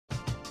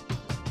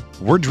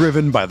We're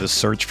driven by the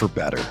search for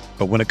better.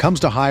 But when it comes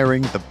to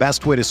hiring, the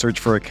best way to search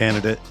for a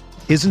candidate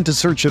isn't to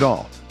search at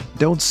all.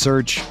 Don't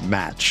search,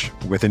 match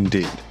with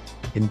Indeed.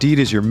 Indeed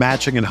is your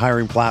matching and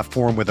hiring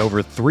platform with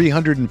over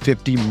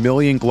 350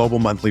 million global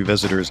monthly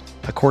visitors,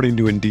 according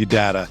to Indeed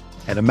data,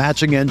 and a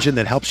matching engine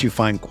that helps you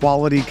find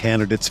quality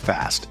candidates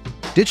fast.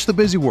 Ditch the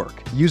busy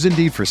work. Use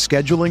Indeed for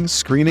scheduling,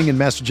 screening, and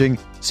messaging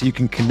so you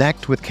can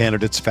connect with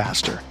candidates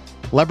faster.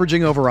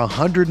 Leveraging over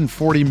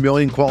 140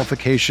 million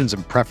qualifications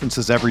and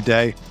preferences every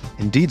day,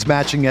 Indeed's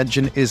matching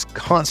engine is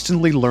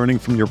constantly learning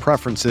from your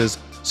preferences,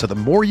 so the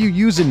more you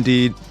use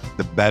Indeed,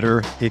 the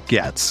better it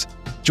gets.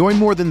 Join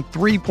more than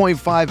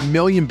 3.5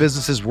 million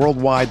businesses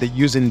worldwide that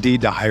use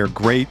Indeed to hire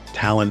great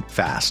talent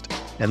fast.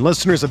 And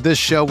listeners of this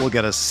show will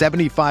get a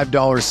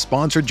 $75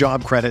 sponsored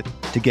job credit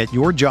to get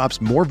your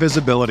jobs more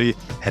visibility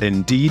at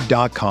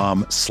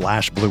Indeed.com/Blue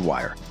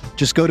Wire.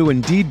 Just go to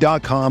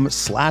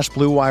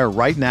Indeed.com/Blue Wire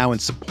right now and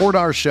support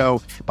our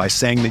show by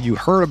saying that you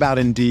heard about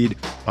Indeed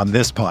on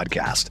this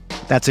podcast.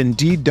 That's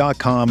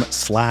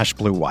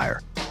Indeed.com/Blue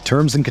Wire.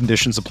 Terms and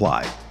conditions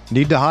apply.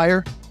 Need to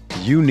hire?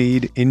 You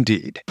need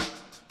Indeed.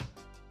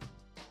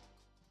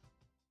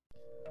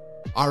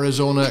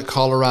 Arizona,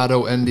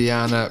 Colorado,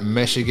 Indiana,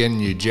 Michigan,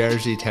 New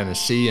Jersey,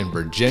 Tennessee, and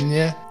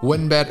Virginia.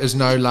 WynnBET is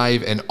now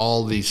live in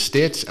all these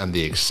states, and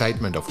the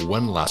excitement of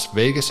Wynn Las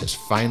Vegas has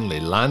finally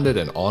landed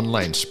in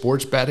online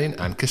sports betting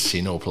and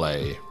casino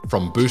play.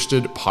 From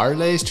boosted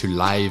parlays to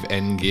live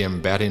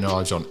in-game betting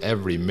odds on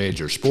every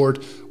major sport,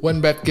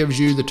 WynnBET gives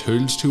you the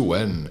tools to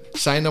win.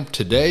 Sign up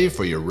today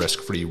for your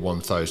risk-free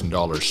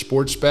 $1,000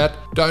 sports bet.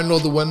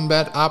 Download the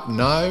WynnBET app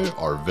now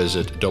or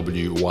visit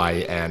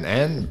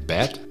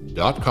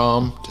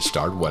wynnbet.com to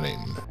start winning.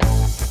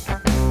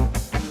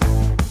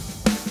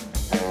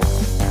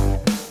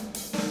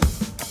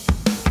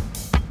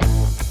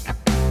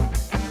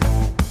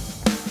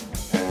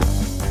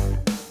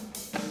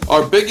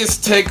 Our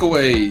biggest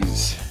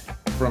takeaways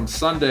from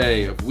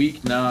Sunday of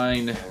Week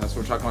 9. That's what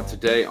we're talking about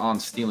today on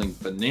Stealing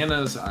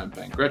Bananas. I'm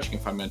Ben Gretch. You can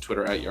find me on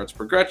Twitter at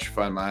YardsPerGretch.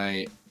 Find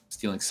my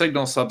Stealing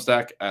Signal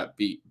Substack at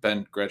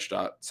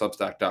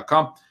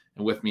bengretch.substack.com.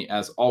 And with me,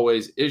 as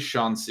always, is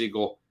Sean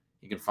Siegel.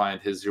 You can find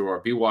his Zero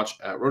RB Watch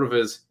at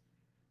Rotoviz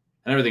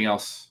and everything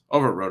else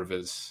over at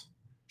Rotoviz.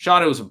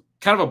 Sean, it was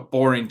kind of a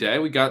boring day.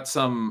 We got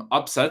some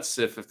upsets,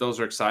 if those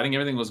are exciting.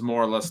 Everything was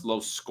more or less low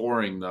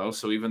scoring, though.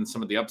 So even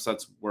some of the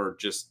upsets were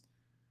just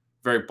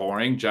very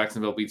boring.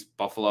 Jacksonville beats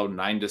Buffalo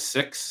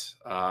 9-6.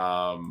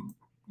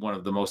 One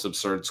of the most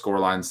absurd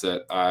scorelines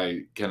that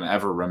I can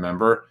ever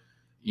remember.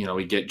 You know,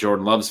 we get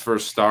Jordan Love's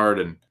first start,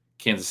 and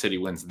Kansas City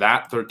wins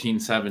that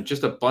 13-7.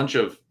 Just a bunch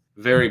of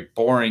very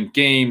boring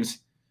games.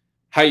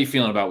 How are you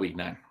feeling about Week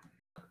 9?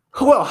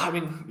 Well, I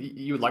mean,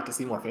 you would like to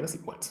see more fantasy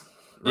points.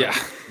 Right? Yeah.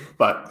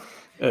 But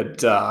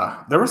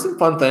there were some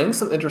fun things,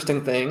 some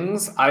interesting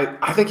things.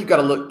 I think you've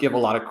got to give a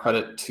lot of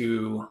credit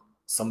to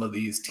some of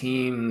these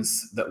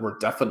teams that were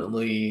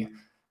definitely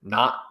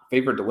not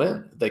favored to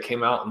win. They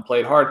came out and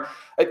played hard.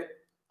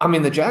 I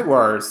mean, the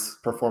Jaguars'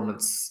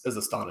 performance is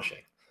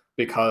astonishing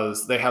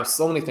because they have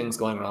so many things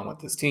going on with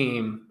this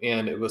team.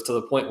 And it was to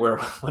the point where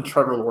when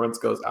Trevor Lawrence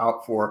goes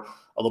out for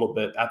a little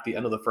bit at the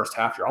end of the first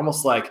half, you're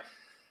almost like,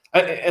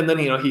 and then,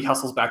 he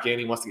hustles back in,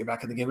 he wants to get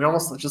back in the game. You're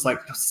almost just like,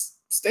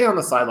 stay on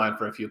the sideline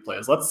for a few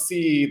plays. Let's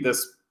see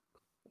this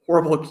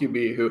horrible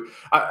QB who,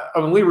 I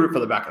mean, we root for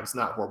the backups,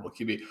 not horrible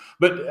QB,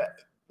 but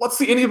let's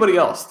see anybody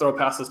else throw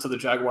passes to the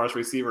Jaguars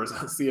receivers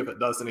and see if it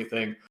does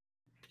anything.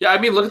 Yeah, I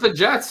mean, look at the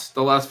Jets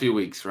the last few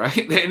weeks,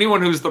 right?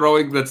 Anyone who's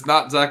throwing that's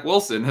not Zach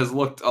Wilson has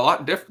looked a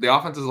lot different. The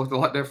offense has looked a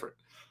lot different.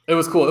 It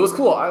was cool.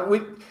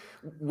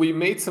 We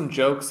made some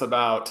jokes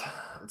about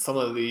some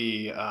of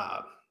the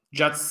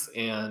Jets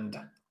and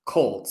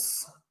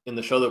Colts in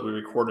the show that we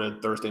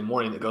recorded Thursday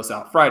morning that goes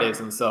out Fridays.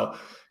 And so,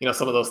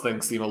 some of those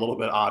things seem a little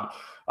bit odd.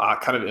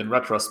 Kind of in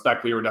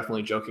retrospect, we were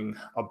definitely joking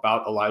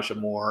about Elijah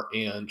Moore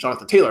and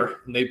Jonathan Taylor,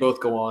 and they both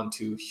go on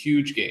to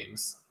huge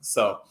games.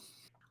 So,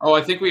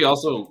 I think we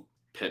also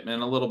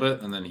Pittman a little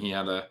bit, and then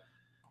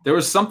there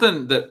was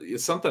something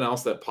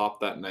else that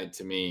popped that night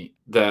to me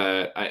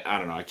that I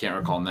don't know, I can't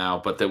recall now,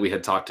 but that we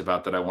had talked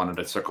about that I wanted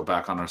to circle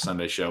back on our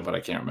Sunday show, but I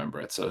can't remember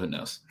it, so who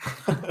knows.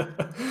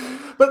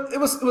 But it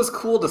was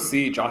cool to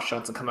see Josh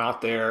Johnson come out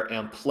there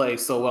and play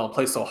so well and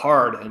play so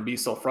hard and be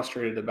so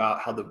frustrated about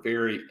how the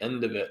very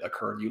end of it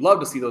occurred. You love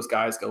to see those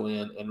guys go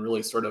in and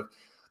really sort of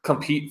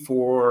compete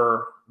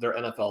for their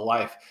NFL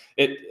life.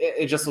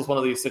 It just was one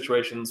of these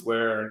situations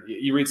where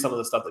you read some of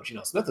the stuff that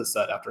Geno Smith has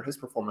said after his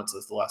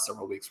performances the last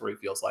several weeks, where he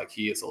feels like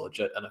he is a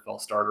legit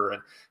NFL starter,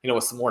 and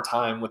with some more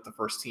time with the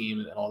first team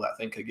and all that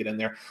thing could get in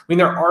there. I mean,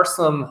 there are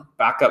some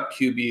backup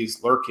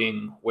QBs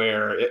lurking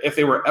where if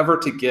they were ever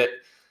to get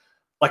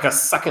like a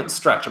second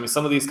stretch, I mean,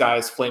 some of these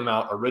guys flame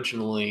out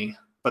originally,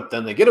 but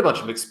then they get a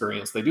bunch of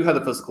experience. They do have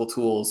the physical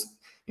tools.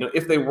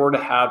 If they were to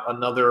have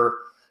another,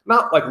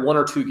 not like 1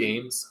 or 2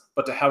 games,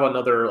 but to have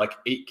another like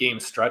 8-game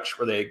stretch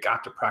where they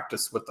got to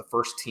practice with the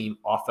first team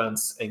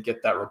offense and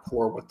get that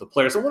rapport with the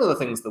players. And one of the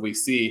things that we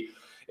see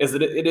is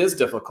that it is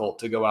difficult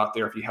to go out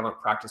there if you haven't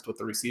practiced with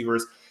the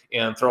receivers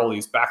and throw all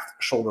these back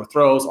shoulder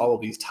throws, all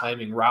of these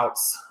timing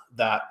routes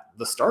that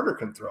the starter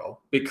can throw,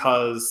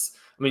 because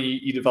I mean,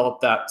 you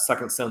develop that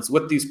second sense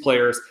with these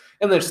players,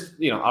 and there's,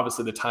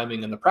 obviously the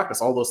timing and the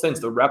practice, all those things,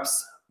 the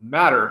reps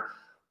matter.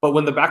 But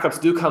when the backups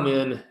do come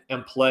in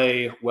and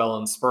play well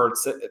in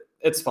spurts,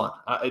 it's fun.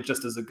 It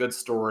just is a good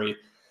story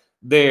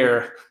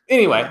there.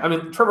 Anyway, I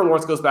mean, Trevor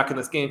Lawrence goes back in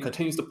this game,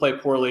 continues to play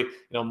poorly.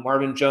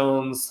 Marvin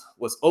Jones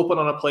was open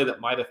on a play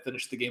that might have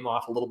finished the game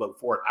off a little bit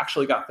before it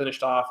actually got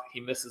finished off. He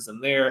misses in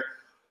there.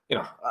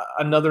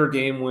 Another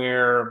game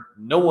where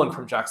no one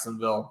from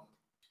Jacksonville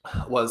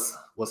was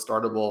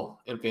startable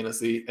in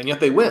fantasy, and yet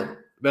they win.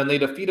 Then they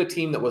defeat a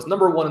team that was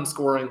number one in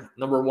scoring,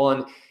 number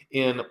one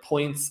in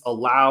points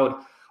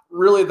allowed.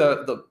 Really,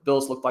 the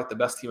Bills looked like the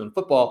best team in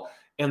football.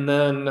 And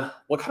then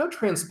what kind of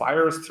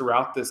transpires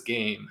throughout this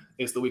game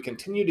is that we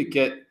continue to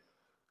get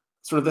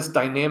sort of this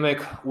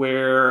dynamic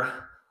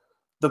where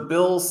the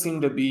Bills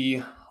seem to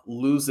be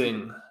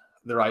losing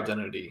their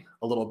identity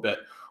a little bit,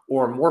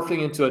 or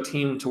morphing into a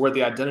team to where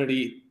the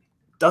identity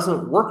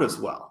doesn't work as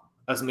well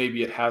as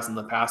maybe it has in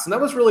the past. And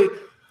that was really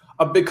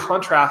a big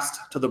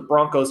contrast to the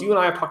Broncos. You and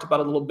I have talked about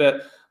it a little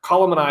bit.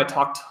 Colin and I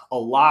talked a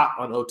lot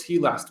on OT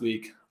last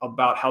week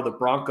about how the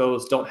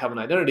Broncos don't have an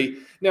identity.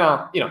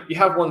 Now, you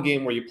have one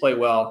game where you play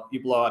well,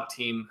 you blow out a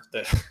team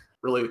that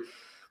really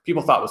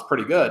people thought was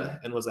pretty good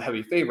and was a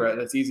heavy favorite.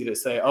 And it's easy to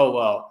say, oh,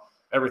 well,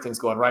 everything's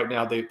going right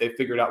now. They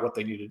figured out what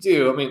they need to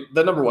do. I mean,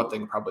 the number one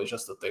thing probably is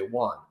just that they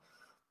won.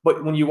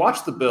 But when you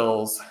watch the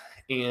Bills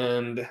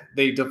and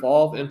they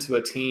devolve into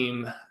a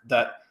team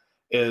that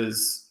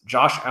is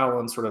Josh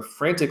Allen sort of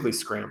frantically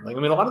scrambling. I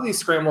mean, a lot of these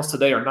scrambles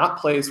today are not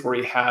plays where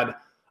he had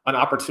an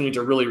opportunity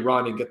to really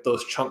run and get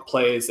those chunk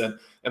plays and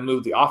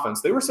move the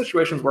offense. They were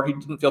situations where he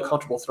didn't feel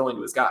comfortable throwing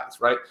to his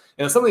guys, right?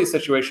 And in some of these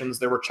situations,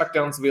 there were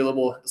checkdowns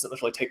available, doesn't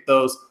necessarily take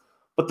those.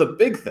 But the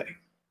big thing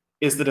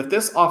is that if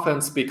this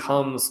offense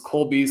becomes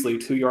Cole Beasley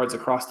 2 yards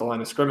across the line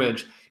of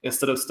scrimmage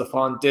instead of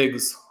Stephon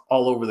Diggs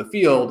all over the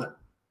field,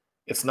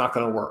 it's not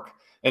going to work.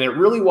 And it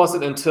really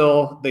wasn't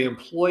until they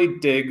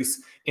employed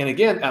Diggs, and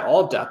again, at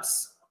all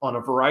depths, on a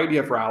variety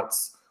of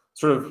routes,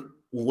 sort of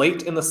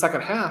late in the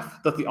second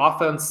half, that the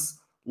offense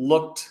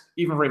looked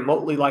even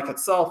remotely like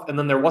itself. And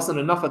then there wasn't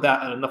enough of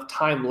that and enough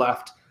time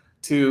left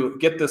to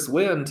get this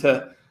win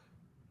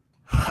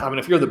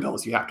if you're the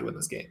Bills, you have to win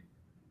this game.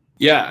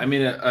 Yeah, I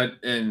mean,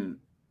 an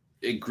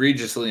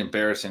egregiously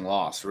embarrassing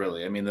loss,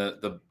 really. I mean,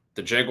 the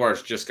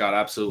Jaguars just got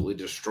absolutely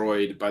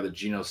destroyed by the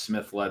Geno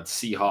Smith-led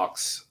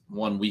Seahawks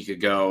 1 week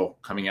ago,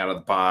 coming out of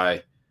the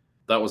bye.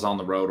 That was on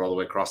the road all the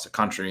way across the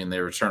country, and they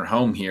return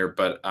home here.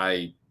 But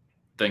I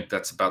think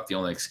that's about the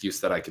only excuse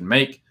that I can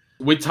make.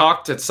 We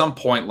talked at some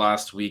point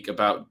last week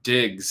about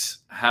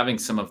Diggs having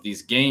some of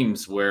these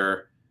games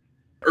where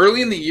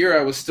early in the year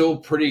I was still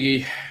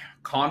pretty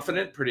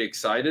confident, pretty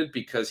excited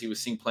because he was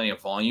seeing plenty of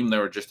volume.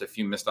 There were just a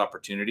few missed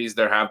opportunities.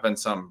 There have been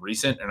some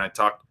recent, and I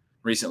talked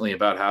recently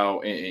about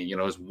how,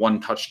 his 1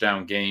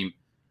 touchdown game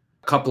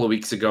a couple of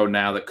weeks ago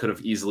now that could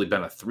have easily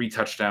been a 3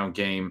 touchdown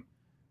game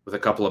with a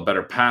couple of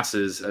better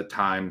passes at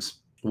times.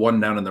 1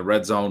 down in the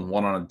red zone,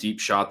 1 on a deep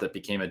shot that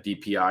became a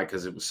DPI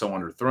because it was so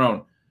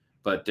underthrown.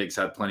 But Diggs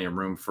had plenty of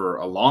room for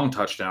a long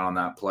touchdown on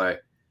that play.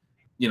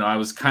 I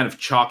was kind of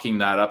chalking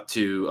that up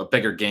to a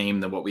bigger game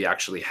than what we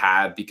actually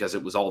had because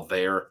it was all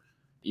there.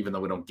 Even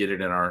though we don't get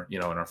it in our,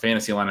 in our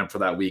fantasy lineup for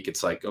that week,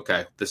 it's like,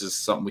 okay, this is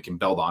something we can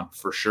build on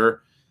for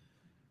sure.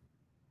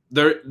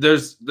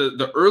 There's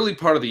the early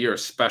part of the year,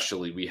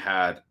 especially, we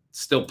had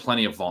still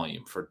plenty of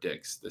volume for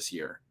Diggs this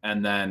year.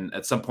 And then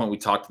at some point we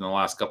talked in the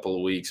last couple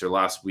of weeks or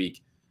last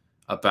week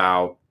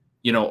about,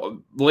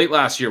 late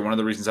last year, one of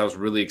the reasons I was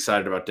really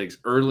excited about Diggs,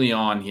 early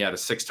on, he had a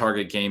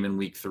 6-target game in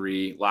week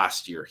 3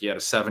 last year. He had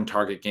a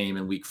 7-target game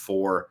in week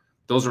 4.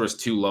 Those are his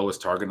 2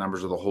 lowest target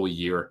numbers of the whole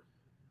year.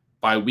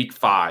 By week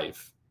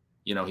 5,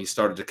 he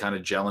started to kind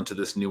of gel into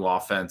this new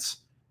offense.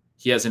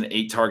 He has an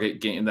 8-target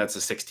game. That's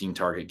a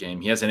 16-target game.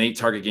 He has an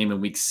 8-target game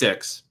in week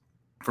 6.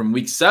 From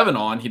week 7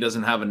 on, he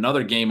doesn't have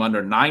another game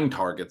under 9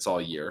 targets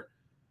all year,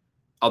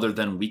 other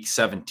than week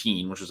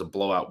 17, which was a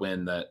blowout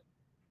win that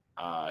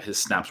his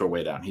snaps were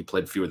way down. He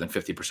played fewer than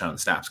 50% of the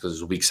snaps because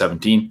it was week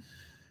 17.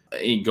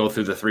 He go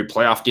through the 3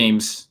 playoff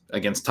games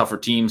against tougher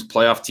teams,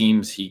 playoff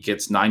teams. He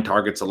gets 9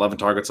 targets, 11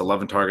 targets,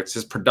 11 targets.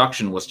 His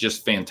production was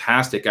just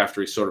fantastic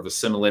after he sort of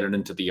assimilated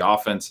into the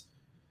offense.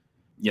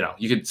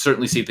 You could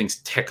certainly see things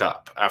tick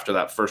up after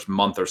that first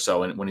month or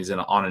so and when he's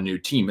on a new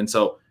team. And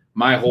so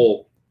my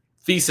whole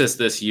thesis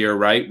this year,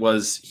 right,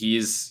 was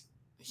he's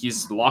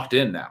locked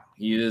in now.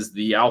 He is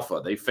the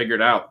alpha. They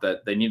figured out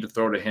that they need to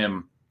throw to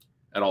him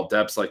at all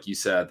depths, like you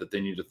said, that they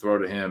need to throw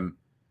to him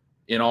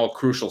in all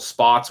crucial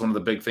spots. One of the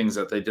big things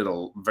that they did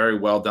very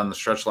well down the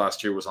stretch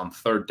last year was on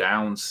 3rd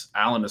downs.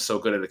 Allen is so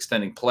good at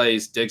extending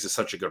plays. Diggs is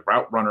such a good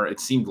route runner. It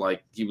seemed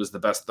like he was the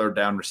best 3rd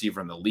down receiver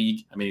in the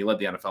league. I mean, he led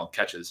the NFL in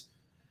catches.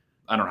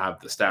 I don't have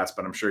the stats,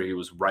 but I'm sure he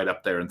was right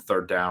up there in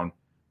 3rd down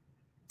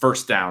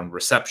first down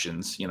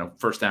receptions,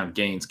 first down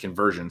gains,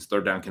 conversions,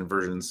 third down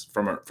conversions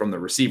from the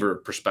receiver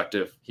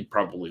perspective. He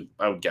probably,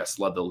 I would guess,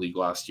 led the league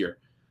last year.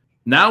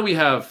 Now we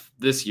have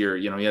this year,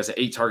 he has an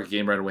 8-target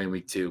game right away in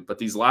week 2. But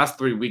these last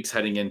 3 weeks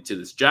heading into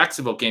this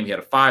Jacksonville game, he had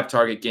a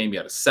 5-target game. He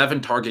had a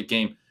 7-target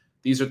game.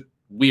 These are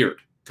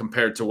weird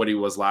compared to what he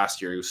was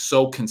last year. He was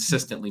so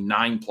consistently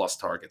 9+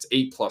 targets,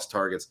 8+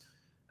 targets,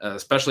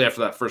 especially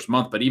after that first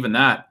month. But even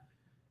that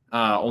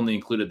only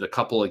included a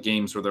couple of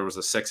games where there was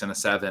a 6 and a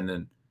 7.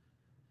 And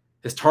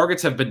his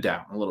targets have been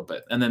down a little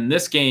bit. And then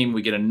this game,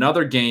 we get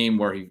another game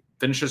where he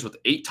finishes with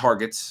 8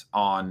 targets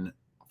on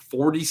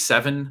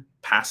 47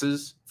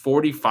 passes.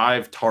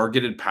 45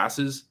 targeted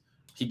passes.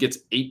 He gets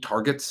 8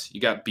 targets. You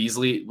got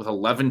Beasley with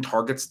 11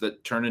 targets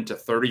that turn into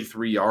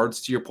 33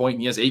 yards, to your point.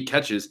 And he has 8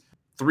 catches,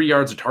 3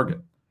 yards a target.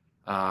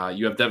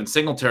 You have Devin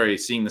Singletary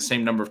seeing the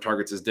same number of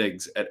targets as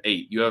Diggs at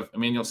 8. You have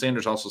Emmanuel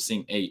Sanders also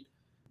seeing 8.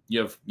 You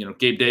have,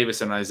 Gabe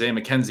Davis and Isaiah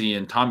McKenzie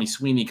and Tommy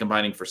Sweeney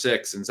combining for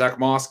 6 and Zach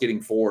Moss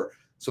getting 4.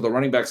 So the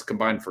running backs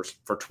combined for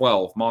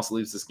 12. Moss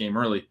leaves this game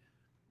early.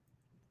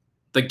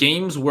 The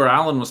games where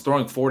Allen was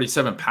throwing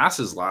 47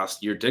 passes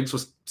last year, Diggs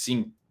was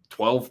seeing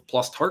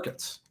 12+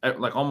 targets,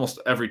 like almost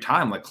every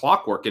time, like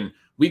clockwork. In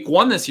week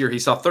 1 this year, he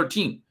saw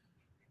 13.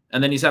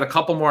 And then he's had a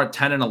couple more at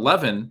 10 and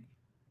 11.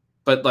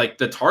 But like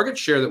the target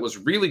share that was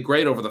really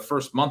great over the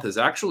first month has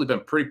actually been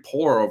pretty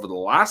poor over the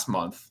last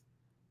month.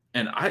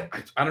 And I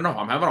don't know.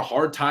 I'm having a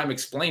hard time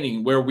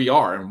explaining where we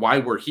are and why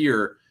we're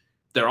here.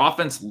 Their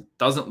offense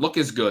doesn't look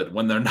as good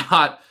when they're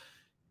not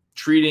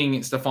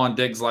treating Stephon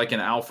Diggs like an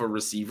alpha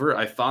receiver.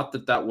 I thought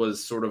that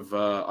was sort of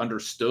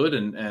understood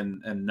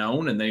and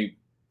known, and they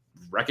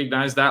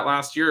recognized that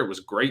last year. It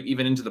was great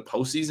even into the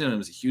postseason. It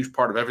was a huge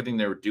part of everything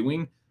they were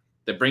doing.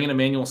 They bring in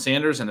Emmanuel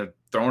Sanders and they're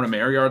throwing him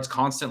air yards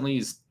constantly.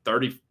 He's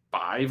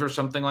 35 or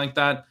something like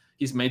that.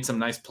 He's made some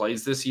nice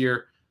plays this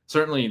year.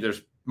 Certainly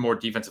there's more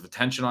defensive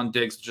attention on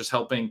Diggs, which is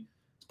helping.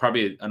 It's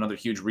probably another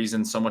huge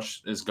reason so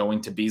much is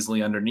going to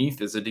Beasley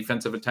underneath is the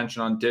defensive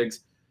attention on Diggs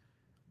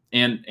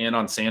and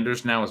on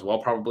Sanders now as well,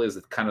 probably as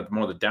kind of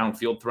more the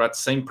downfield threats.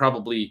 Same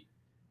probably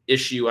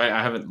issue. I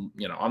haven't,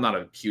 I'm not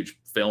a huge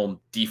film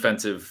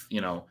defensive,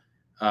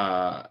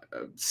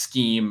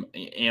 scheme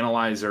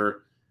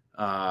analyzer,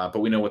 but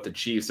we know with the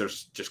Chiefs,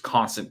 there's just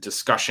constant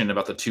discussion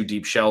about the 2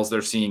 deep shells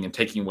they're seeing and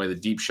taking away the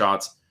deep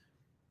shots.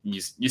 You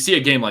see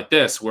a game like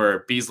this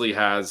where Beasley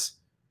has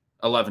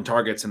 11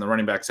 targets and the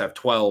running backs have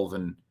 12,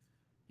 and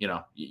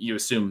you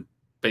assume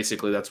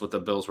basically that's what the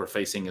Bills were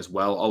facing as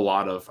well.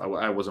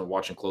 I wasn't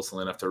watching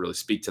closely enough to really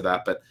speak to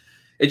that, but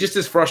it just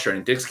is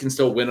frustrating. Diggs can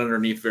still win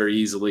underneath very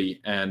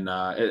easily, and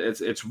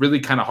it's really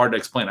kind of hard to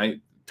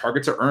explain.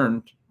 Targets are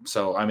earned,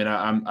 so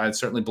I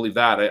certainly believe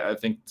that. I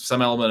think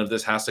some element of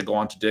this has to go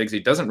on to Diggs. He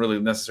doesn't really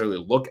necessarily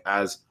look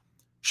as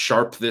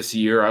sharp this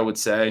year, I would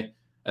say,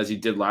 as he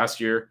did last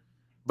year.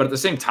 But at the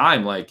same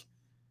time, I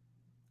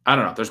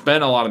don't know. There's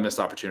been a lot of missed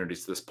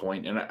opportunities to this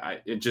point, and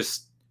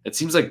it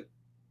seems like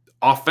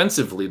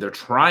offensively they're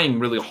trying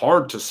really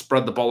hard to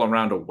spread the ball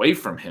around away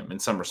from him in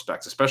some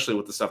respects, especially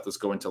with the stuff that's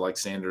going to like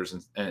Sanders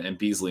and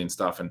Beasley and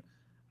stuff. And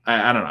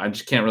I don't know. I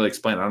just can't really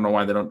explain it. I don't know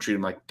why they don't treat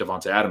him like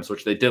Devontae Adams,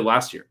 which they did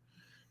last year.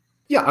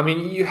 Yeah,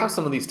 you have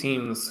some of these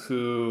teams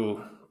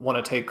who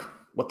want to take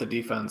what the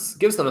defense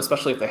gives them,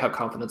 especially if they have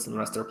confidence in the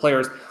rest of their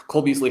players.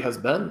 Cole Beasley has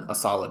been a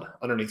solid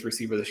underneath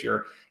receiver this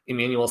year.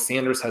 Emmanuel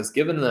Sanders has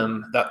given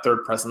them that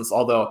third presence,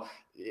 although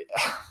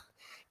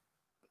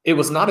it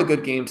was not a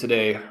good game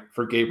today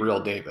for Gabriel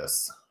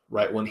Davis,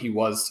 right, when he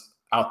was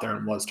out there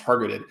and was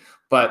targeted.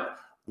 But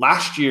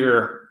last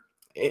year,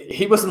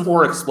 he was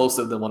more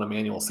explosive than what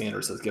Emmanuel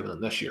Sanders has given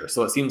him this year.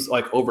 So it seems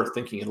like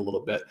overthinking it a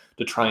little bit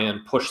to try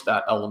and push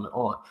that element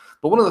on.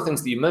 But one of the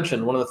things that you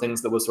mentioned, one of the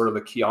things that was sort of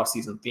a key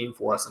offseason theme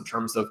for us in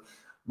terms of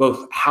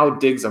both how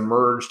Diggs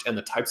emerged and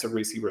the types of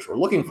receivers we're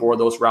looking for,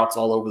 those routes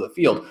all over the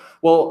field.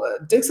 Well,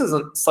 Diggs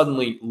isn't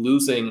suddenly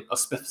losing a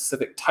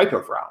specific type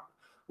of route,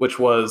 which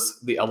was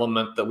the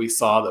element that we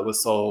saw that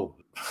was so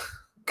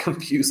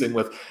confusing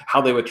with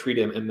how they would treat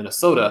him in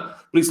Minnesota.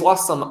 But he's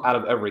lost some out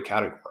of every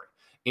category.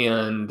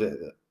 And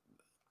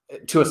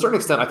to a certain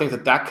extent, I think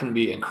that can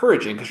be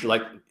encouraging because you're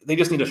like, they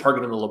just need to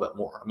target him a little bit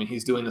more.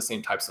 He's doing the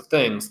same types of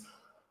things,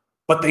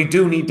 but they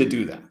do need to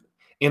do that.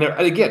 And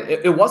again,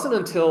 it wasn't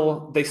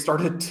until they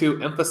started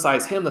to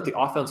emphasize him that the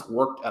offense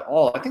worked at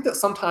all. I think that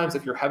sometimes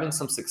if you're having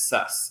some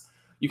success,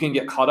 you can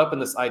get caught up in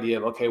this idea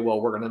of, okay, well,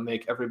 we're going to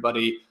make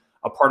everybody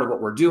a part of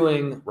what we're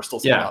doing. We're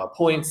still scoring a lot of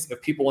points.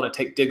 If people want to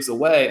take Diggs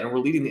away and we're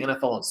leading the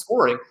NFL in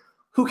scoring,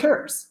 who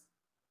cares,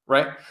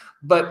 right?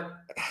 But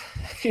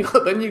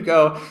then you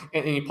go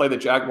and you play the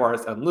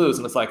Jaguars and lose,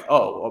 and it's like,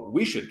 oh, well,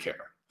 we should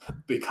care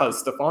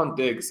because Stephon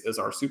Diggs is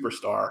our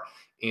superstar,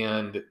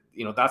 and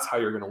that's how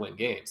you're going to win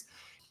games.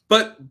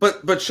 But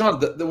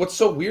Sean, what's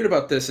so weird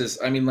about this is,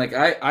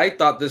 I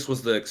thought this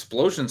was the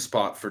explosion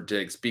spot for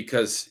Diggs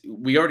because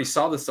we already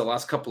saw this the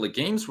last couple of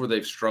games where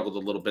they've struggled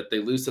a little bit. They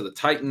lose to the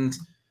Titans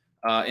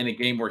in a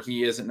game where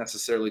he isn't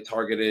necessarily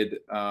targeted.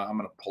 I'm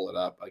going to pull it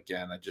up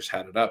again. I just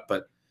had it up,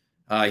 but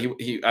I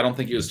don't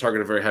think he was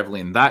targeted very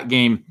heavily in that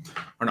game.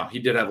 Or no, he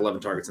did have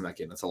 11 targets in that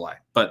game. That's a lie.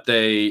 But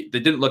they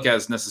didn't look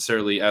as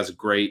necessarily as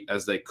great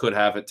as they could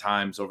have at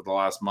times over the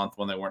last month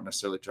when they weren't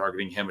necessarily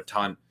targeting him a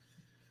ton.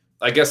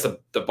 I guess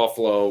the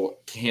Buffalo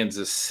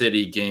Kansas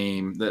City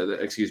game,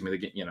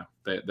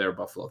 their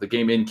Buffalo, the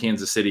game in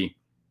Kansas City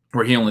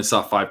where he only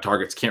saw 5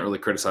 targets, can't really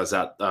criticize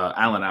that.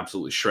 Allen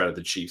absolutely shredded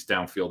the Chiefs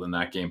downfield in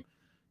that game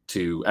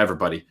to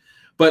everybody.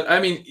 But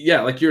I mean,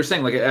 yeah, like you were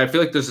saying, like I feel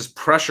like there's this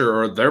pressure,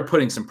 or they're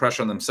putting some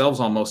pressure on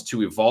themselves almost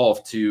to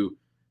evolve, to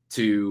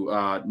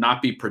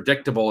not be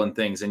predictable in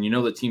things. And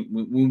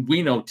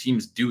we know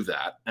teams do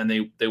that, and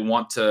they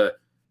want to,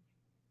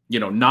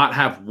 not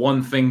have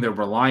one thing they're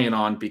relying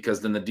on,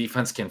 because then the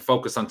defense can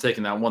focus on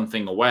taking that one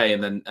thing away,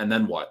 and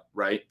then what,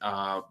 right?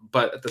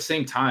 But at the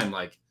same time,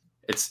 like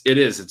it's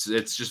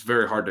just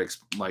very hard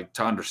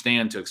to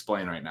understand, to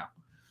explain right now.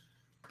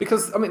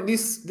 Because, I mean,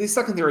 these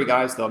secondary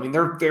guys, though, I mean,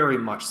 they're very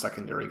much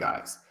secondary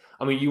guys.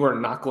 I mean, you are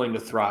not going to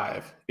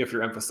thrive if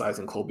you're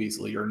emphasizing Cole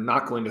Beasley. You're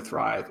not going to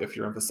thrive if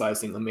you're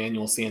emphasizing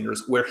Emmanuel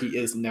Sanders, where he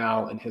is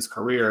now in his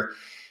career.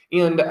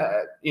 And,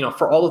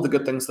 for all of the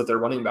good things that their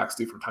running backs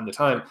do from time to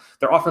time,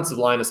 their offensive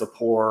line is a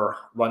poor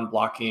run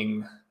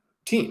blocking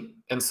team.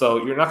 And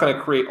so you're not going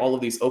to create all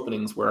of these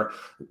openings where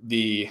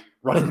the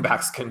running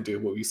backs can do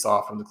what we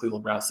saw from the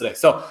Cleveland Browns today.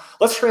 So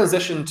let's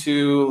transition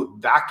to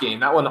that game.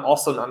 That one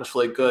also not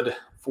necessarily good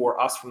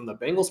for us from the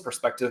Bengals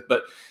perspective,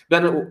 but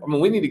Ben,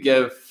 we need to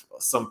give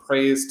some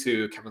praise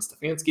to Kevin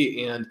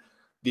Stefanski and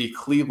the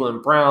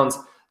Cleveland Browns.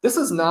 This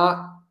is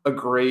not a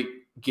great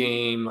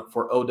game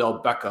for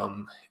Odell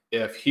Beckham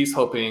if he's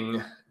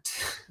hoping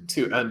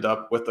to end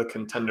up with a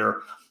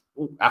contender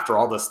after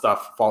all this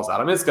stuff falls out.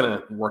 I mean, it's going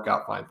to work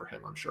out fine for him,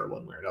 I'm sure,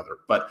 one way or another.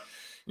 But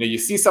you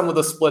see some of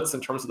the splits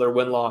in terms of their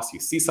win-loss. You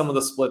see some of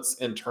the splits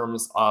in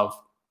terms of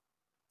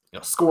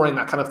scoring,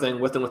 that kind of thing,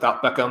 with and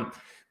without Beckham.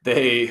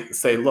 They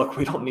say, look,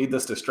 we don't need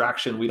this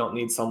distraction. We don't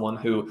need someone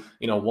who,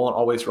 won't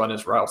always run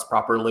his routes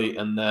properly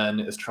and then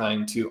is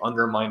trying to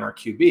undermine our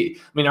QB. I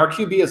mean, our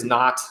QB is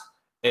not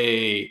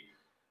a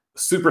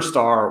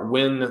superstar,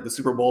 win the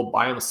Super Bowl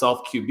by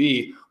himself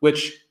QB,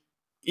 which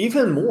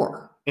even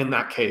more in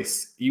that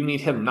case, you need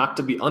him not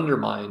to be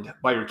undermined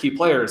by your key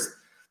players.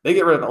 They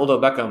get rid of Odell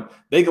Beckham.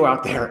 They go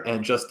out there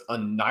and just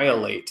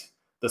annihilate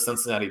the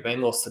Cincinnati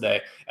Bengals today.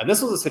 And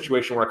this was a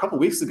situation where a couple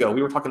weeks ago,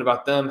 we were talking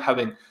about them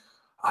having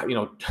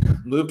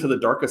move to the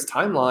darkest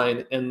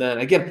timeline. And then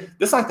again,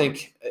 this I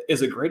think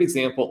is a great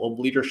example of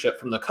leadership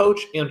from the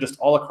coach and just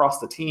all across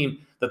the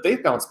team, that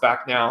they've bounced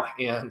back now.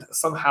 And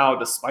somehow,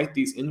 despite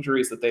these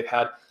injuries that they've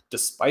had,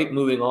 despite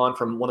moving on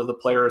from one of the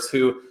players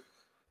who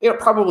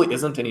probably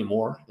isn't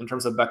anymore in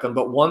terms of Beckham,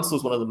 but once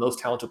was one of the most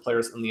talented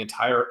players in the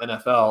entire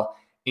NFL.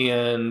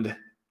 And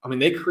I mean,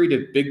 they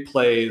created big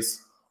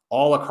plays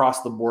all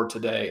across the board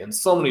today in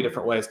so many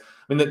different ways.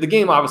 I mean, the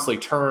game obviously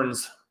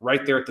turns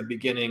right there at the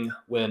beginning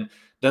when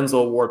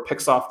Denzel Ward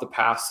picks off the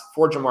pass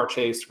for Jamar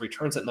Chase,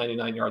 returns at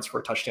 99 yards for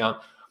a touchdown.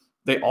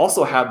 They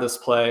also had this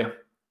play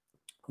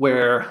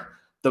where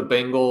the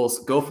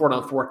Bengals go for it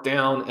on 4th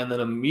down, and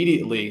then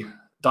immediately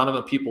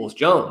Donovan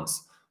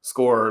Peoples-Jones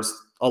scores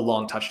a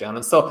long touchdown.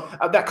 And so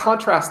that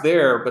contrast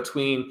there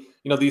between,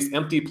 these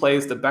empty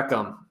plays to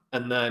Beckham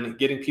and then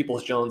getting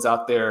Peoples-Jones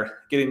out there,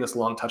 getting this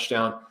long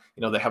touchdown.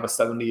 They have a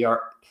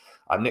 70-yard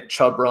Nick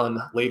Chubb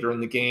run later in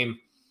the game.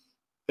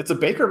 It's a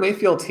Baker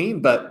Mayfield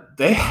team, but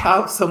they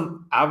have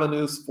some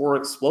avenues for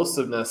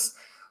explosiveness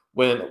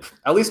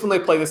at least when they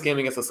play this game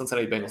against the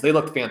Cincinnati Bengals. They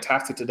looked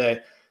fantastic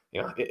today.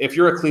 If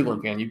you're a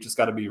Cleveland fan, you've just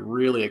got to be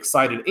really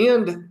excited,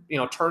 and,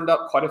 turned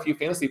up quite a few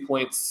fantasy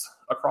points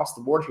across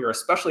the board here,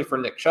 especially for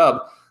Nick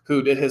Chubb,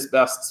 who did his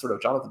best sort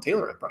of Jonathan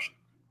Taylor impression.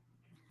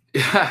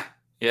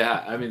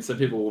 Yeah. I mean, some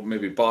people will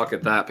maybe balk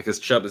at that because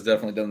Chubb has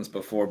definitely done this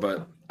before,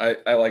 but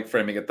I like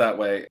framing it that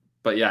way.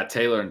 But yeah,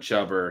 Taylor and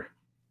Chubb are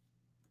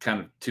kind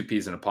of two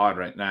peas in a pod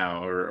right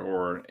now,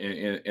 or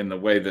in the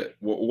way that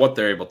what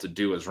they're able to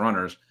do as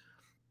runners.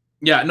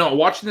 Yeah, no,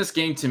 watching this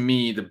game, to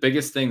me, the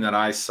biggest thing that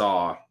I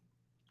saw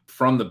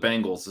from the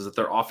Bengals is that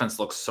their offense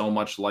looks so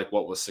much like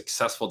what was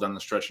successful down the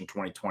stretch in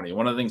 2020.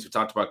 One of the things we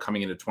talked about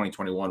coming into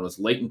 2021 was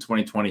late in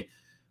 2020,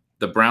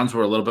 the Browns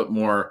were a little bit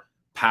more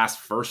pass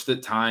first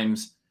at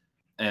times.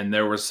 And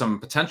there was some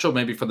potential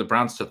maybe for the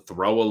Browns to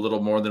throw a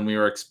little more than we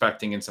were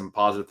expecting and some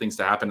positive things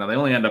to happen. Now, they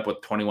only end up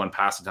with 21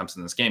 pass attempts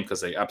in this game because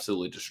they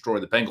absolutely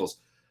destroyed the Bengals.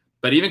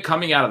 But even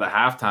coming out of the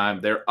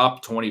halftime, they're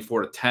up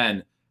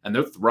 24-10, and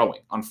they're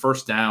throwing on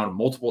 1st down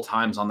multiple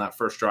times on that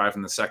first drive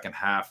in the second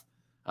half.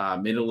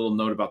 Made a little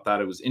note about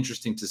that. It was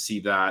interesting to see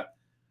that.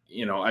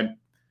 Their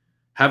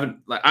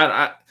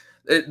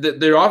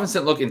offense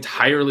didn't look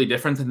entirely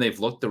different than they've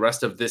looked the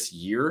rest of this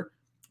year.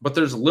 But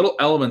there's little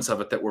elements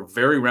of it that were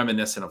very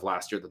reminiscent of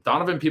last year. The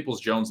Donovan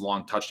Peoples-Jones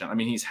long touchdown. I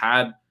mean, he's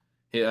had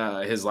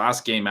his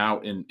last game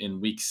out in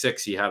week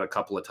 6. He had a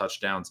couple of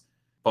touchdowns.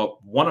 But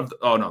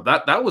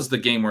that was the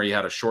game where he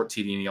had a short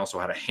TD and he also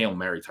had a Hail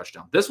Mary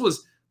touchdown. This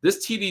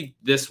TD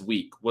this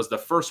week was the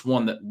first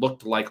one that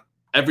looked like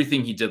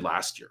everything he did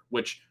last year,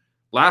 which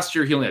Last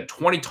year, he only had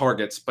 20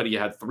 targets, but he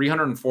had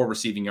 304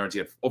 receiving yards. He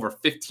had over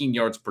 15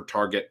 yards per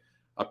target,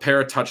 a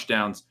pair of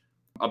touchdowns,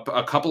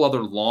 a couple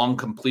other long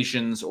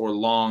completions or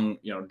long,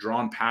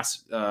 drawn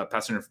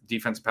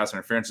defensive pass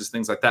interferences,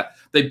 things like that.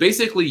 They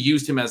basically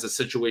used him as a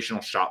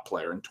situational shot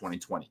player in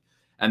 2020.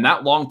 And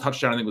that long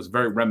touchdown, I think, was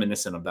very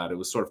reminiscent of that. It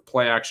was sort of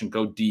play action,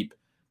 go deep.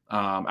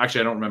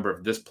 Actually, I don't remember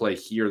if this play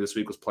here this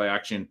week was play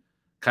action.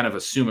 Kind of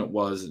assume it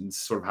was, and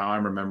sort of how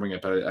I'm remembering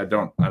it, but I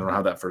don't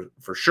have that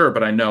for sure.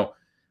 But I know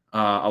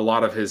a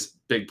lot of his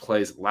big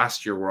plays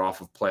last year were off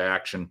of play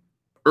action.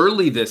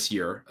 Early this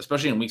year,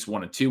 especially in weeks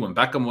 1 and 2, when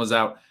Beckham was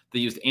out, they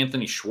used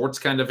Anthony Schwartz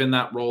kind of in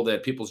that role. They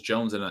had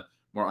Peoples-Jones in a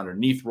more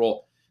underneath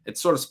role. It's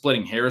sort of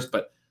splitting hairs,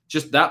 but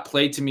just that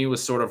play to me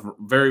was sort of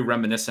very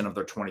reminiscent of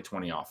their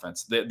 2020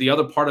 offense. The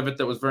other part of it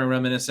that was very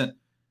reminiscent,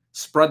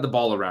 spread the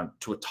ball around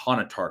to a ton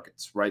of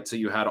targets, right? So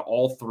you had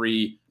all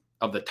 3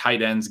 of the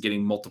tight ends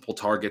getting multiple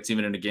targets,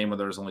 even in a game where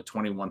there was only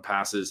 21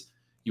 passes.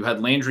 You had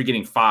Landry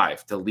getting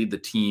 5 to lead the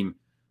team.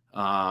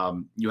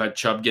 You had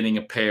Chubb getting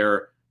a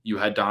pair. You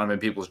had Donovan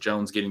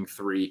Peoples-Jones getting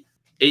 3.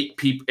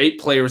 8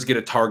 players get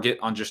a target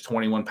on just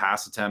 21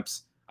 pass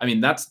attempts. I mean,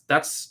 that's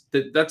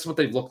what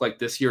they've looked like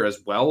this year as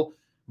well.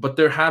 But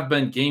there have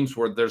been games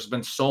where there's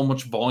been so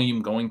much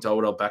volume going to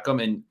Odell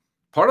Beckham, and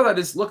part of that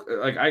is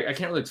I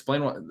can't really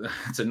explain what.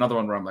 It's another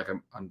one where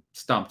I'm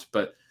stumped.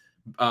 But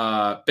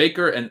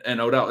Baker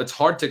and Odell, it's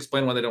hard to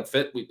explain why they don't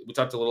fit. We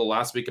talked a little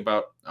last week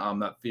about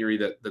that theory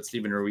that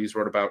Stephen Ruiz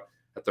wrote about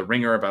at the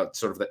Ringer about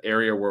sort of the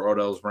area where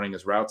Odell's running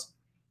his routes.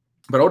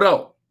 But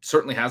Odell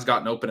certainly has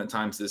gotten open at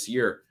times this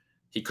year.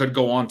 He could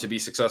go on to be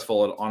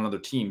successful on other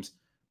teams.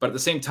 But at the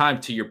same time,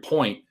 to your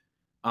point,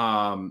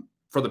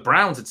 for the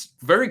Browns, it's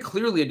very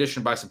clearly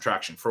addition by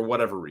subtraction for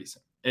whatever reason.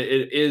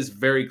 It is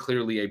very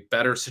clearly a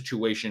better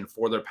situation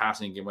for their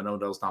passing game when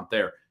Odell's not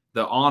there.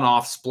 The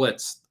on-off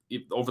splits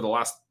over the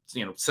last,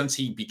 since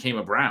he became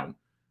a Brown,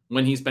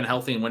 when he's been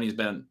healthy and when he's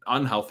been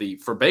unhealthy,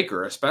 for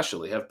Baker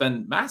especially, have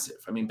been massive.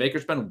 I mean,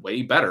 Baker's been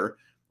way better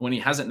when he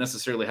hasn't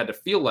necessarily had to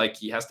feel like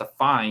he has to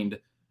find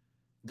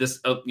this,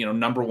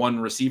 number one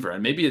receiver.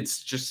 And maybe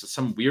it's just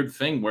some weird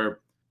thing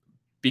where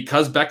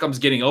because Beckham's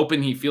getting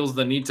open, he feels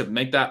the need to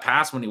make that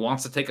pass when he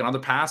wants to take another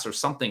pass or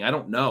something. I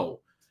don't know.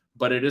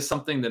 But it is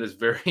something that is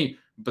very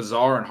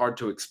bizarre and hard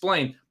to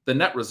explain. The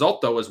net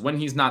result, though, is when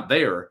he's not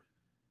there,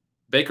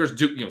 Baker's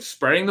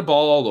spreading the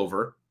ball all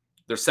over.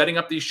 They're setting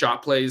up these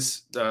shot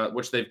plays,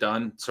 which they've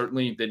done.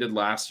 Certainly they did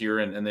last year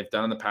and they've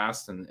done in the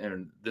past.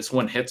 And this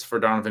one hits for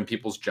Donovan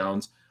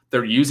Peoples-Jones.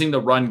 They're using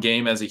the run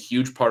game as a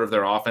huge part of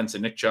their offense.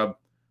 And Nick Chubb,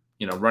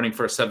 running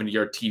for a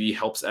 70-yard TD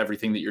helps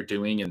everything that you're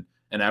doing.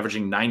 And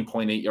averaging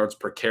 9.8 yards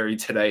per carry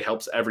today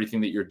helps everything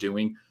that you're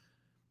doing.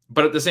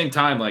 But at the same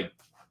time,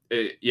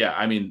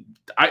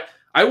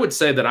 I would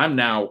say that I'm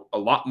now a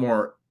lot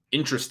more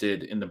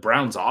interested in the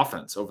Browns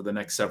offense over the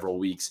next several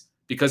weeks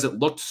because it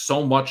looked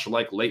so much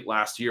like late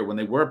last year when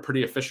they were a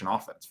pretty efficient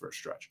offense for a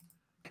stretch.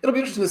 It'll be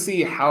interesting to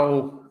see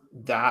how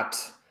that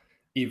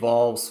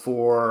evolves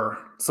for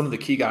some of the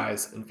key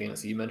guys in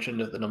fantasy. You mentioned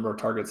the number of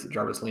targets that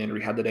Jarvis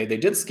Landry had today. They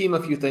did scheme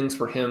a few things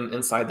for him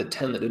inside the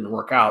 10 that didn't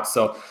work out.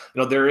 So,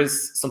 there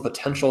is some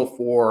potential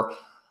for,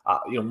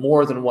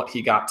 more than what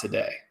he got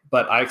today.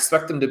 But I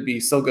expect him to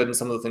be so good in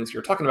some of the things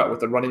you're talking about with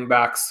the running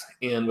backs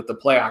and with the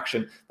play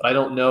action that I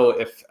don't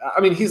know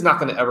he's not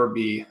going to ever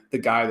be the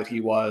guy that he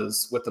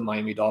was with the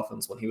Miami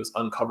Dolphins when he was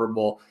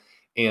uncoverable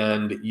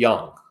and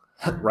young,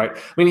 right?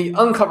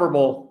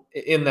 Uncoverable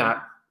in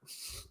that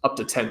up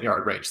to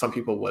 10-yard range. Some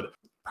people would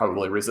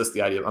probably resist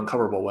the idea of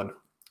uncoverable when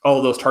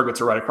all those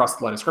targets are right across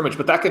the line of scrimmage,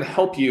 but that can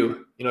help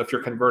you, if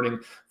you're converting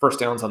first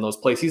downs on those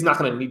plays. He's not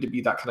going to need to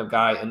be that kind of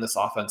guy in this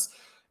offense.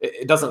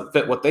 It doesn't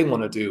fit what they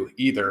want to do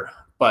either.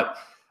 But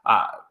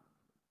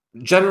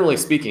generally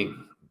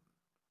speaking,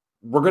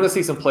 we're going to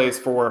see some plays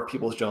for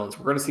Peoples-Jones.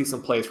 We're going to see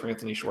some plays for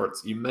Anthony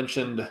Schwartz. You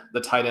mentioned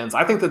the tight ends.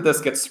 I think that this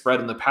gets spread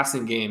in the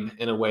passing game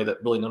in a way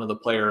that really none of the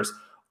players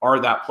are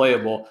that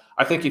playable.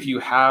 I think if you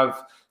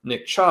have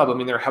Nick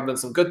Chubb, there have been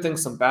some good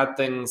things, some bad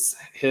things.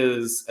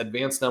 His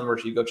advanced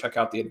numbers, you go check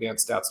out the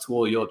advanced stats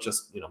tool, you'll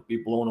just be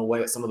blown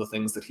away at some of the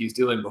things that he's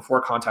doing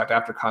before contact,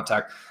 after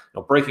contact,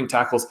 breaking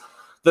tackles.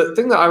 The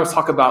thing that I was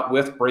talking about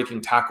with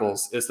breaking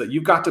tackles is that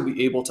you've got to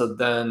be able to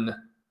then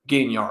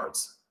gain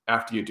yards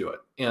after you do it.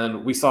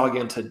 And we saw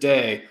again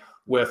today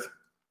with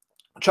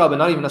Chubb, and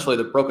not even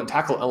necessarily the broken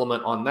tackle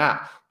element on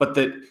that, but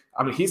that,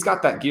 he's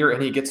got that gear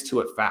and he gets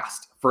to it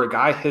fast. For a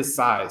guy his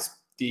size,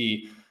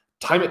 the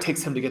time it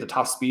takes him to get to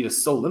top speed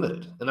is so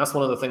limited. And that's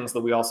one of the things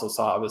that we also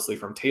saw, obviously,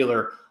 from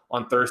Taylor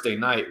on Thursday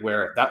night,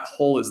 where that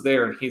hole is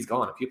there and he's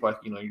gone. And people are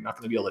like, you're not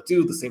going to be able to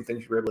do the same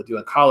things you were able to do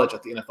in college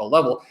at the NFL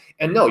level.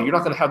 And no, you're not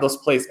going to have those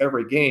plays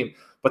every game,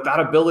 but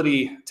that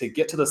ability to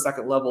get to the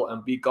second level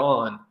and be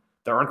gone,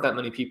 there aren't that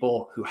many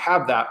people who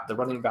have that. The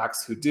running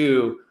backs who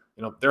do,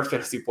 their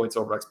fantasy points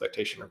over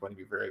expectation are going to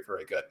be very,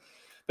 very good.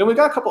 Then we've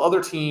got a couple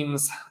other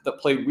teams that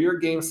played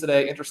weird games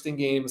today, interesting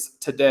games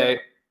today.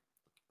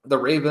 The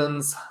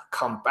Ravens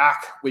come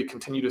back. We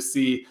continue to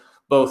see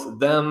both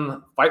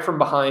them fight from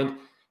behind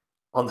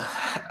On the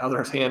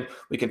other hand,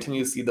 we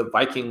continue to see the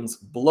Vikings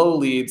blow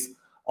leads.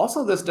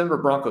 Also, this Denver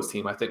Broncos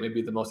team, I think, may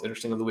be the most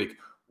interesting of the week.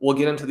 We'll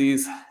get into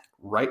these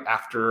right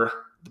after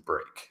the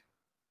break.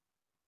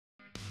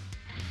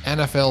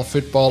 NFL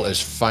football is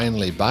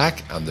finally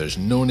back, and there's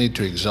no need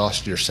to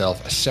exhaust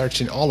yourself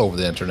searching all over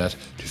the internet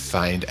to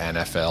find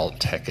NFL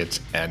tickets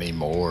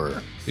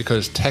anymore.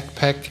 Because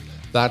TickPick,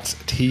 that's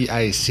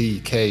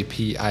TickPick,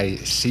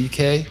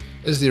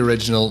 is the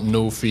original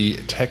no-fee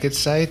ticket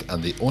site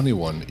and the only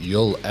one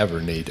you'll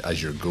ever need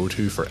as your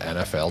go-to for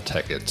NFL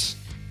tickets.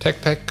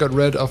 TickPick got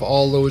rid of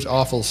all those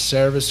awful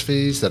service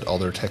fees that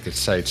other ticket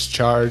sites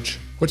charge,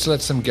 which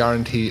lets them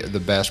guarantee the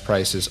best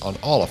prices on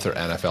all of their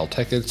NFL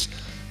tickets.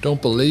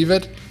 Don't believe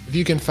it? If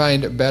you can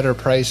find better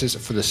prices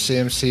for the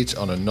same seats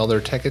on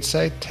another ticket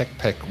site,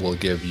 TickPick will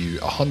give you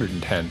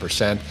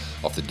 110%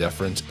 of the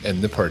difference in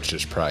the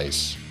purchase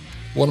price.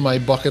 One of my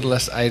bucket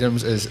list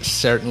items is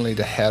certainly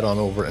to head on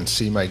over and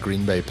see my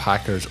Green Bay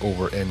Packers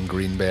over in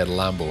Green Bay at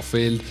Lambeau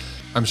Field.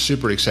 I'm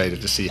super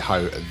excited to see how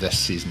this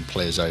season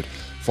plays out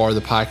for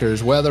the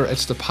Packers, whether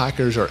it's the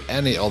Packers or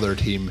any other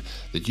team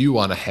that you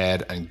want to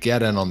head and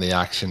get in on the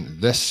action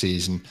this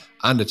season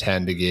and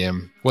attend a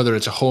game. Whether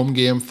it's a home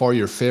game for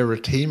your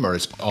favourite team or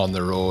it's on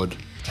the road,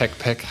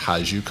 TickPick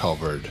has you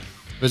covered.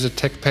 Visit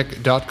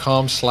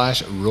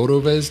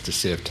tickpick.com/rotoviz to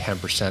save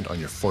 10% on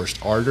your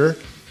first order.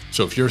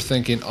 So if you're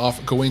thinking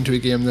of going to a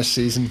game this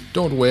season,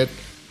 don't wait.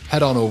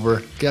 Head on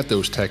over, get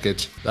those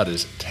tickets. That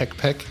is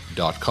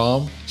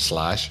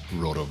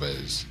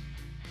tickpick.com/rotoviz.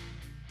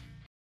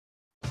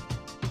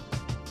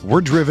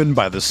 We're driven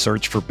by the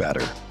search for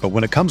better. But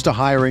when it comes to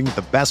hiring,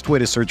 the best way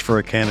to search for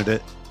a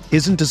candidate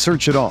isn't to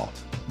search at all.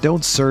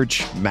 Don't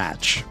search,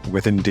 match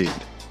with Indeed.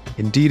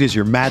 Indeed is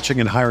your matching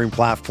and hiring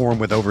platform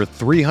with over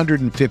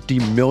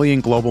 350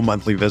 million global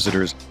monthly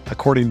visitors,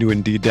 according to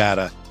Indeed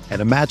data, and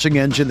a matching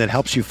engine that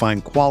helps you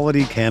find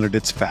quality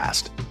candidates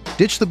fast.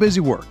 Ditch the busy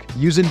work.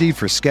 Use Indeed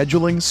for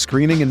scheduling,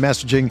 screening, and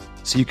messaging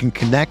so you can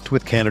connect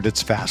with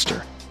candidates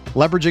faster.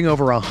 Leveraging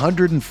over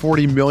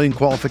 140 million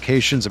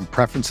qualifications and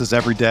preferences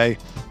every day,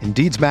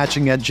 Indeed's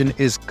matching engine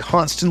is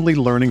constantly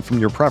learning from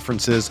your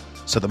preferences,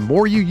 so the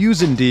more you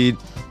use Indeed,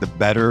 the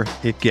better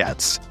it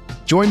gets.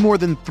 Join more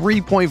than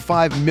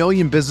 3.5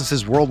 million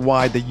businesses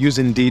worldwide that use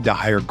Indeed to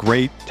hire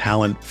great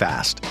talent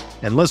fast.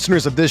 And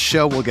listeners of this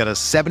show will get a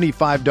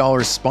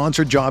 $75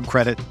 sponsored job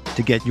credit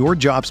to get your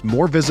jobs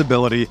more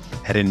visibility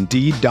at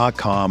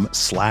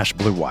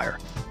Indeed.com/Blue Wire.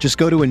 Just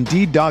go to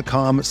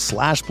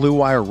Indeed.com/Blue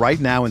Wire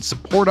right now and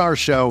support our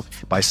show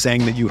by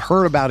saying that you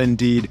heard about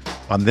Indeed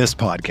on this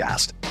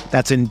podcast.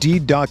 That's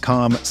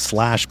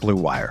Indeed.com/Blue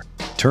Wire.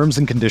 Terms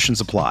and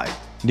conditions apply.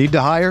 Need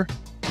to hire?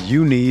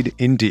 You need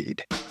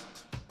Indeed.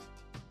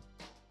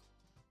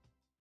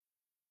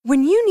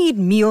 When you need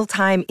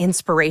mealtime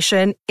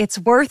inspiration, it's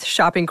worth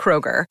shopping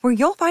Kroger, where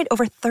you'll find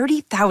over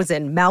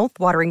 30,000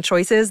 mouth-watering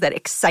choices that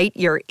excite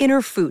your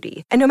inner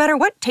foodie. And no matter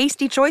what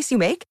tasty choice you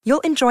make,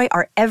 you'll enjoy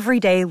our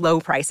everyday low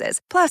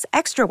prices, plus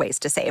extra ways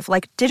to save,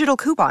 like digital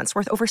coupons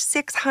worth over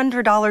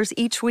 $600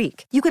 each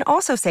week. You can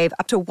also save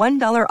up to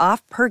 $1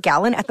 off per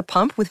gallon at the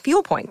pump with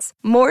fuel points.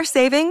 More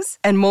savings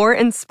and more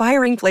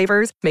inspiring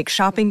flavors make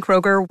shopping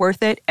Kroger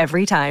worth it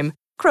every time.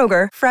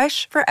 Kroger,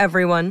 fresh for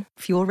everyone.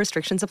 Fuel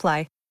restrictions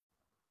apply.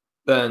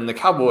 Then the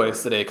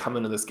Cowboys today come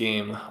into this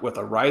game with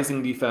a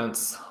rising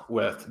defense,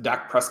 with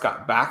Dak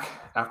Prescott back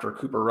after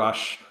Cooper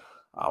Rush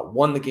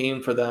won the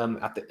game for them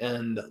at the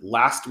end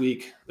last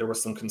week. There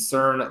was some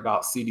concern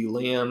about CeeDee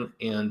Lamb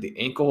and the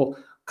ankle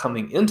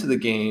coming into the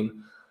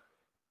game.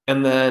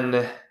 And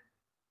then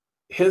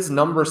his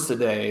numbers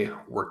today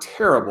were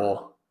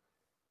terrible.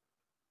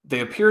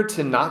 They appeared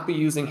to not be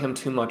using him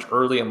too much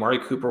early. Amari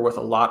Cooper with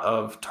a lot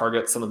of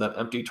targets, some of them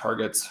empty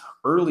targets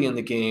early in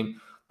the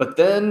game. But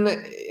then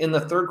in the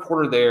third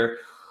quarter there,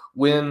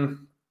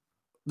 when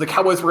the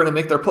Cowboys were going to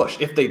make their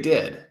push, if they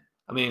did,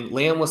 I mean,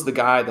 Lamb was the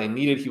guy they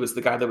needed. He was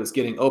the guy that was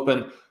getting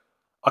open.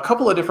 A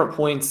couple of different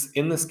points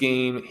in this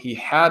game, he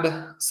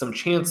had some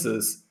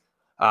chances.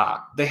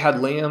 They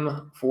had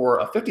Lamb for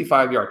a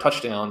 55-yard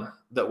touchdown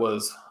that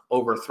was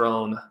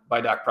overthrown by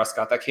Dak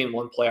Prescott. That came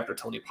one play after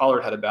Tony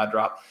Pollard had a bad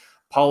drop.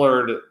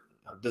 Pollard,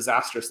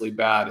 disastrously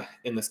bad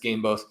in this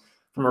game, both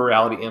from a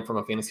reality and from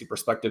a fantasy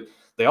perspective.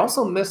 They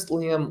also missed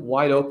Lamb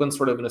wide open,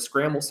 sort of in a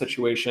scramble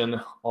situation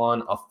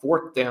on a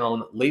fourth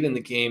down late in the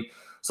game.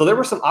 So there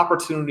were some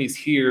opportunities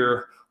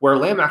here where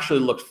Lamb actually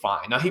looked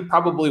fine. Now, he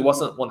probably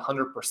wasn't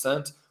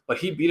 100%, but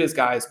he beat his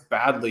guys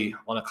badly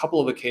on a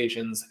couple of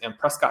occasions, and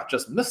Prescott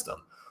just missed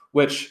them,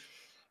 which,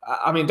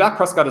 I mean, Dak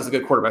Prescott is a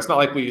good quarterback. It's not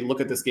like we look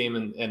at this game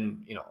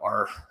and you know,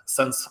 our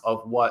sense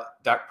of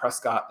what Dak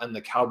Prescott and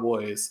the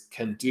Cowboys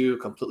can do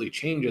completely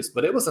changes,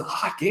 but it was a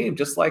hot game,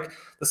 just like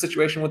the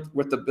situation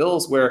with the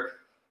Bills where,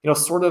 you know,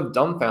 sort of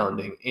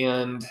dumbfounding.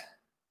 And,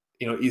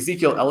 you know,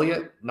 Ezekiel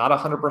Elliott, not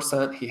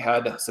 100%. He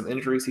had some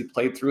injuries he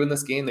played through in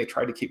this game. They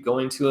tried to keep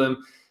going to him.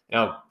 You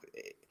know,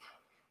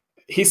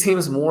 he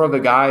seems more of a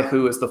guy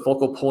who is the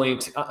focal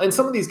point in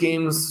some of these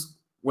games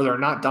where they're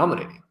not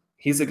dominating.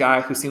 He's a guy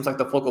who seems like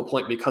the focal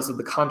point because of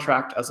the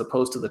contract as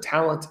opposed to the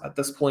talent at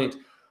this point.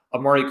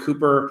 Amari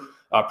Cooper,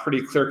 a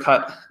pretty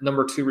clear-cut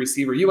number 2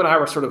 receiver. You and I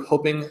were sort of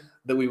hoping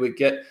that we would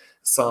get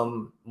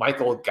some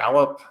Michael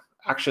Gallup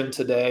action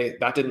today.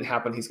 That didn't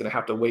happen. He's going to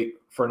have to wait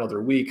for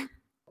another week.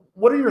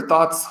 What are your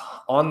thoughts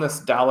on this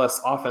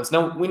Dallas offense?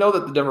 Now, we know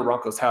that the Denver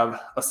Broncos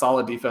have a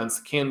solid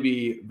defense, can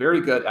be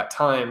very good at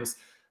times.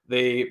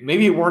 They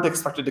maybe weren't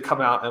expected to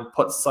come out and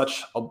put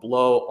such a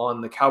blow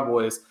on the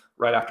Cowboys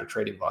right after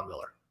trading Von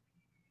Miller.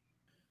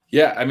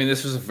 Yeah, I mean,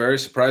 this was a very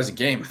surprising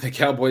game. The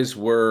Cowboys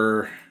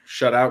were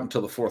shut out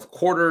until the fourth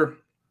quarter.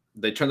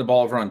 They turned the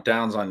ball over on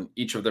downs on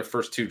each of their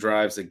first 2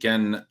 drives,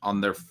 again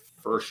on their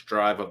first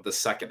drive of the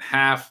second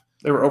half.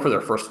 They were over their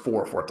first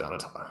 4 fourth down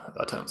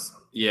attempts.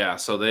 Yeah,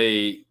 so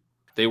they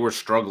were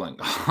struggling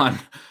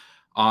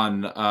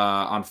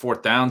on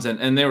fourth downs,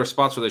 and there were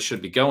spots where they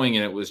should be going,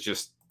 and it was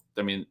just,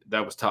 I mean,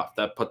 that was tough.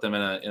 That put them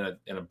in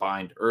a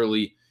bind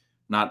early,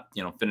 not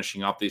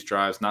finishing off these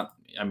drives.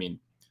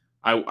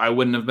 I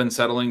wouldn't have been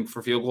settling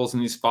for field goals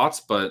in these spots,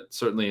 but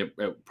certainly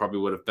it probably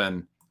would have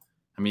been.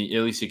 I mean,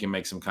 at least you can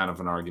make some kind of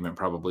an argument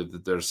probably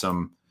that there's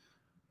some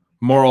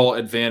moral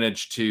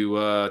advantage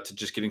to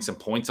just getting some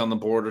points on the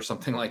board or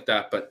something like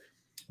that. But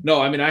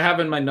no, I mean, I have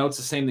in my notes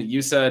the same that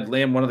you said.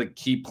 Lamb, one of the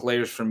key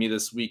players for me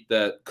this week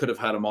that could have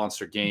had a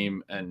monster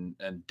game and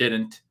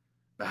didn't.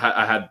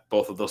 I had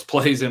both of those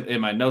plays in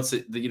my notes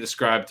that you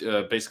described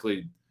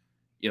basically,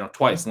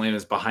 twice. Lamb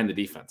is behind the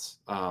defense.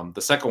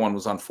 The second one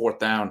was on fourth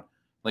down,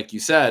 like you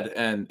said,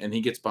 and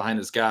he gets behind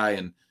his guy,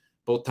 and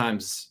both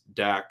times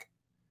Dak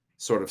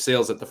sort of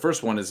sails it. The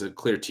first one is a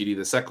clear TD.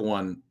 The second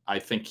one, I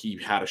think he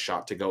had a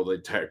shot to go the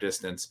entire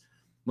distance.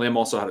 Lamb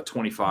also had a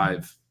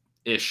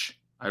 25-ish,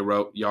 I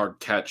wrote, yard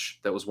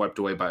catch that was wiped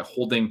away by a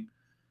holding.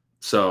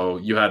 So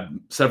you had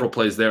several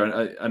plays there.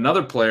 And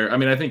another player, I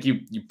mean, I think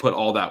you put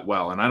all that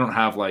well, and I don't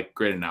have like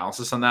great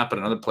analysis on that, but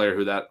another player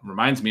who that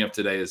reminds me of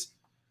today is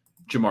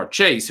Ja'Marr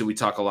Chase, who we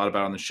talk a lot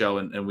about on the show.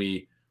 And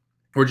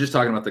we're just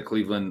talking about the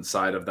Cleveland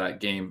side of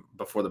that game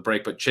before the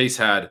break, but Chase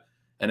had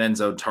an end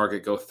zone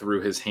target go through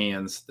his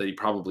hands that he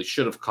probably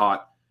should have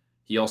caught.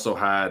 He also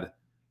had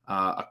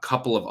a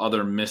couple of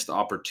other missed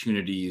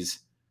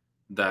opportunities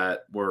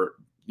that were,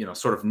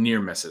 sort of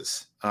near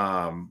misses.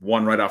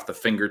 One right off the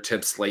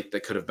fingertips late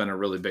that could have been a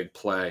really big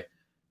play.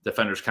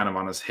 Defender's kind of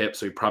on his hip,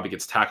 so he probably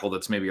gets tackled.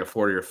 That's maybe a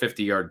 40 or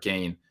 50-yard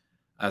gain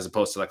as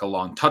opposed to like a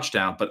long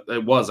touchdown, but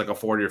it was like a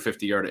 40 or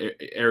 50-yard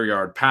air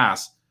yard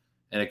pass,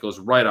 and it goes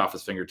right off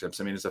his fingertips.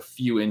 I mean, it's a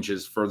few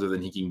inches further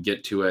than he can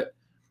get to it.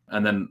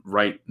 And then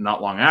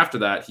not long after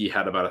that, he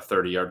had about a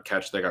 30-yard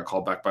catch that got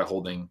called back by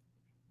holding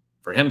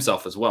for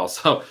himself as well.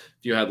 So if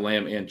you had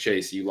Lamb and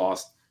Chase, you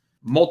lost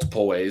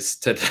multiple ways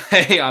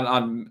today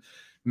on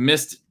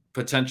missed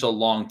potential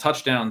long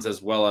touchdowns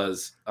as well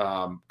as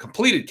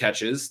completed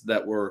catches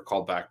that were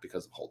called back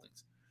because of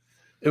holdings.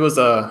 It was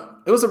a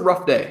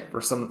rough day for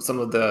some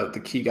of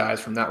the key guys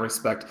from that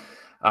respect.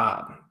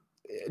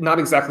 Not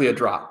exactly a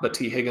drop, but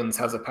T. Higgins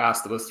has a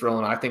pass that was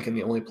thrown, I think, in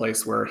the only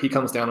place where he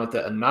comes down with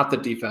it and not the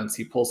defense.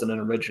 He pulls it in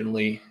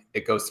originally.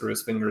 It goes through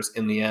his fingers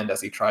in the end as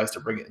he tries to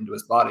bring it into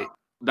his body.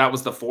 That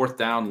was the fourth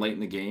down late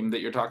in the game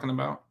that you're talking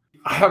about?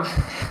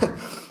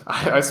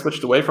 I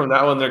switched away from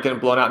that one. They're getting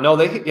blown out. No,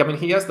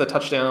 he has the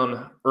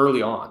touchdown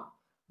early on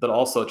that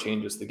also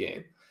changes the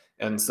game.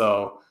 And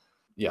so,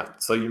 yeah,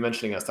 so you're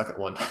mentioning a second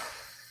one.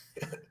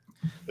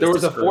 There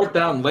was a fourth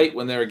down late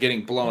when they were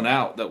getting blown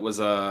out. That was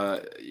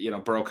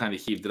Burrow kind of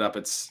heaved it up.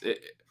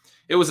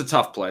 It was a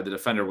tough play. The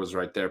defender was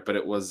right there, but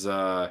it was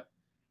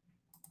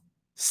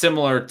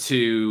similar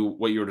to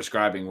what you were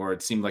describing, where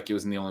it seemed like he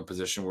was in the only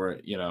position where,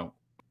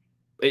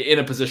 in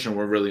a position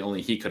where really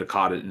only he could have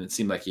caught it, and it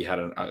seemed like he had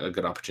a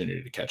good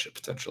opportunity to catch it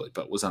potentially,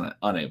 but was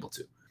unable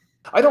to.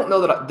 I don't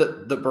know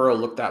that Burrow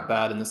looked that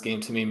bad in this game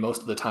to me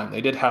most of the time.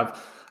 They did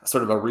have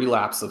sort of a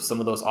relapse of some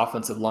of those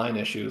offensive line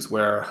issues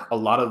where a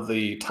lot of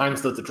the times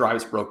that the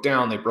drives broke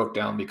down, they broke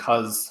down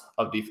because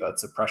of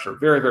defensive pressure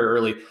very, very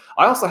early.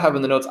 I also have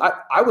in the notes,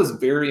 I was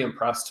very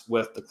impressed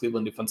with the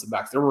Cleveland defensive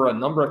backs. There were a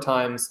number of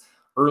times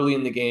early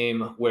in the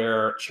game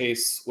where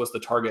Chase was the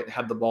target and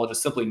had the ball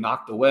just simply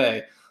knocked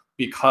away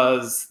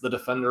because the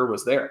defender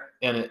was there.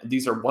 And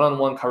these are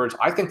one-on-one coverage.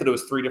 I think that it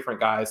was 3 different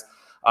guys.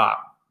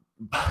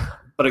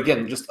 But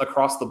again, just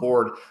across the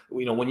board,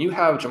 when you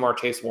have Ja'Marr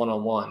Chase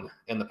one-on-one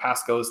and the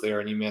pass goes there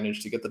and you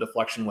manage to get the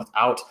deflection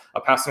without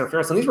a pass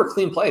interference, and these were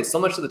clean plays. So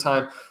much of the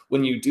time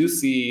when you do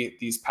see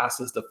these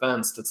passes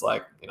defensed, it's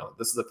like,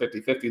 this is a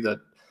 50-50.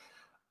 The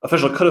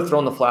official could have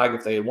thrown the flag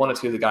if they wanted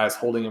to. The guy's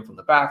holding him from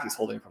the back. He's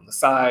holding him from the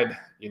side.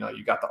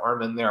 You got the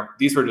arm in there.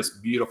 These were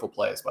just beautiful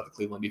plays by the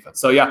Cleveland defense.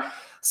 So yeah,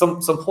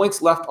 some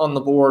points left on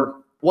the board.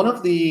 One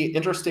of the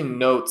interesting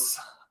notes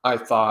I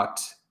thought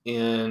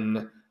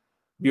in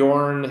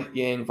Bjorn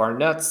Yang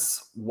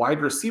Varnet's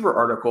wide receiver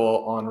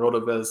article on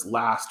RotoViz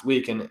last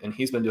week, and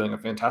he's been doing a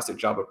fantastic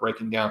job of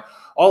breaking down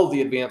all of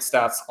the advanced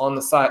stats on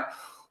the site,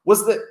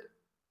 was that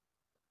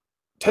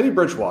Teddy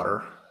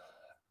Bridgewater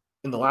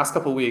in the last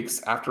couple of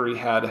weeks after he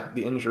had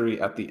the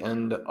injury at the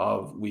end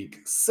of week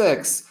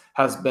 6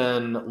 has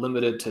been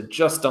limited to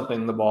just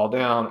dumping the ball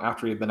down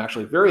after he had been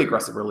actually very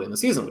aggressive early in the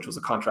season, which was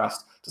a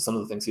contrast to some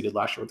of the things he did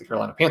last year with the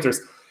Carolina Panthers.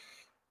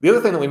 The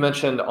other thing that we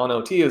mentioned on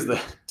OT is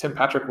that Tim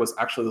Patrick was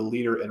actually the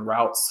leader in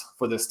routes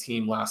for this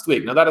team last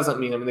week. Now, that doesn't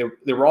mean,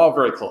 they were all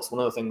very close. One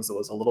of the things that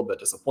was a little bit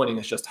disappointing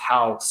is just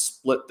how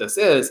split this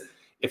is.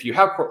 If you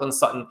have Courtland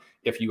Sutton,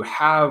 if you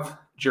have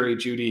Jerry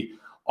Jeudy,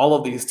 all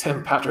of these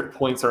Tim Patrick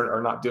points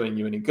are not doing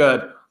you any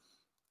good.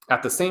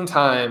 At the same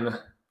time,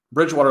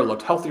 Bridgewater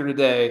looked healthier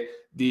today.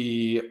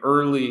 The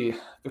early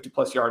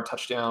 50-plus yard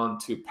touchdown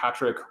to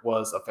Patrick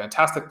was a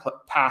fantastic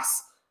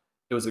pass.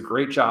 It was a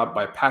great job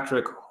by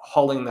Patrick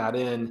hauling that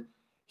in.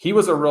 He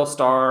was a real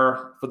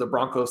star for the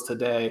Broncos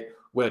today,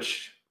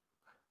 which,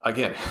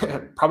 again,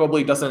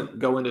 probably doesn't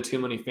go into too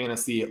many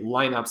fantasy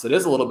lineups. It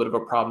is a little bit of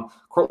a problem.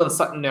 Courtland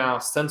Sutton now,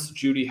 since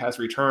Jeudy has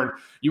returned,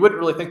 you wouldn't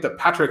really think that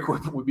Patrick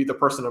would be the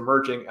person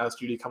emerging as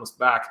Jeudy comes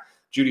back.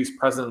 Jeudy's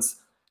presence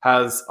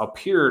has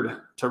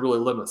appeared to really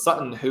limit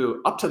Sutton,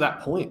 who up to that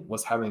point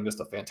was having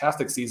just a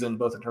fantastic season,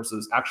 both in terms of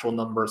his actual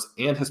numbers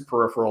and his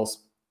peripherals.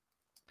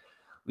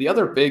 The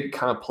other big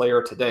kind of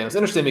player today, and it's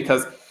interesting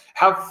because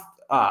have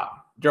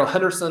Darrell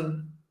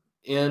Henderson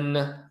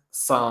in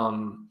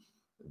some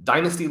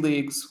dynasty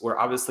leagues where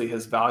obviously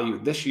his value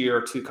this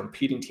year to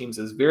competing teams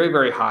is very,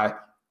 very high.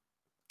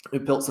 We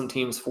built some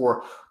teams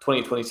for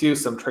 2022,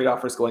 some trade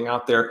offers going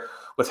out there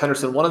with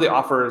Henderson. One of the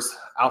offers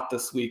out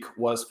this week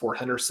was for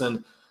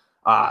Henderson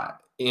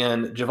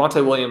and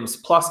Javonte Williams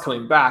plus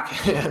coming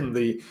back, and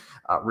the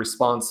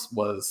response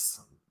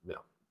was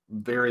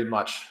very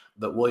much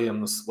that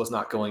Williams was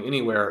not going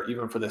anywhere,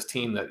 even for this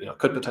team that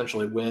could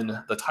potentially win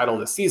the title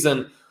this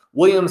season.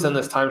 Williams in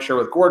this timeshare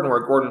with Gordon, where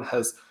Gordon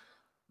has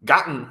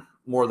gotten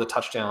more of the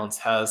touchdowns,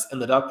 has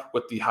ended up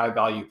with the high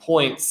value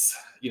points.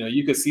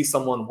 You could see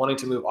someone wanting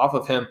to move off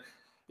of him.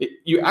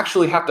 You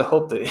actually have to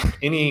hope that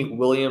any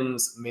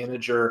Williams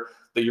manager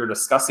that you're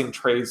discussing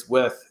trades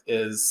with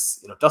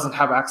doesn't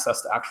have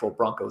access to actual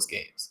Broncos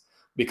games,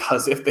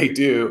 because if they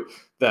do,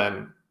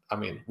 then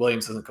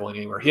Williams isn't going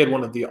anywhere. He had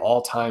one of the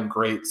all-time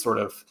great sort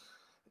of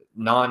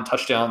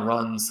non-touchdown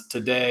runs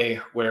today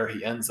where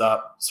he ends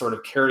up sort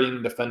of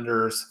carrying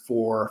defenders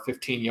for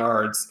 15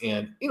 yards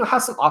and,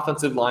 has some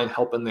offensive line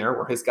help in there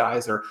where his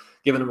guys are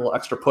giving him a little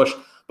extra push,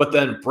 but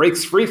then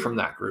breaks free from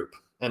that group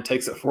and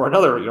takes it for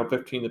another,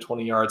 15 to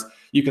 20 yards.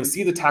 You can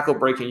see the tackle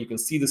breaking. You can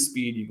see the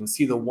speed. You can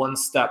see the one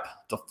step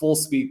to full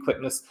speed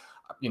quickness.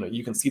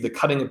 You can see the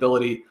cutting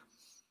ability.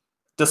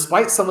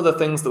 Despite some of the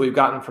things that we've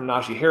gotten from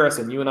Najee Harris,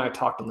 and you and I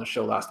talked on the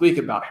show last week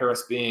about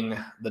Harris being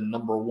the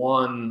number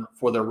one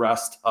for the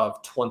rest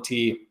of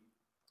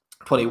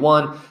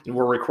 2021, and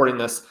we're recording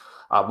this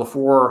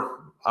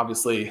before,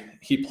 obviously,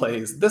 he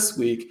plays this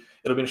week.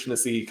 It'll be interesting to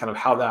see kind of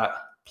how that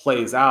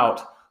plays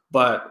out.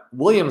 But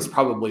Williams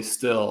probably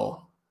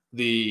still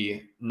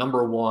the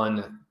number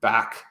one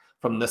back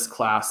from this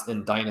class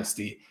in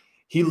Dynasty.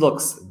 He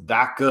looks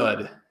that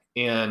good.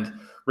 And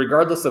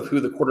regardless of who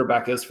the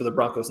quarterback is for the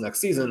Broncos next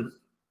season,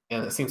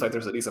 and it seems like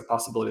there's at least a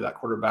possibility that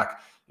quarterback,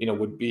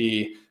 would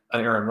be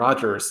an Aaron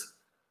Rodgers,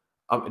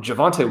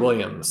 Javonte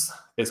Williams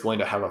is going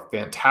to have a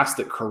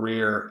fantastic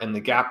career. And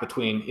the gap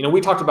between, we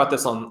talked about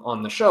this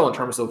on the show in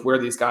terms of where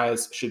these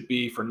guys should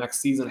be for next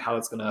season, how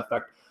it's going to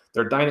affect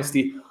their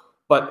dynasty.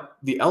 But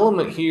the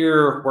element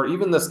here where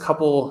even this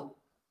couple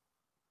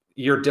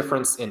year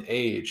difference in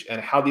age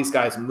and how these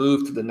guys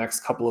move to the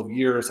next couple of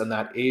years and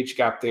that age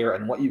gap there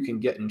and what you can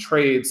get in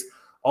trades,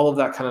 all of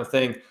that kind of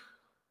thing.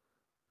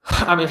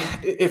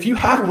 If you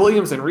have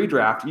Williams in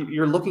redraft,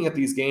 you're looking at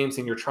these games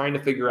and you're trying to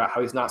figure out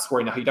how he's not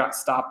scoring. Now, he got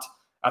stopped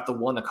at the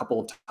one a couple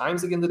of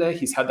times again today.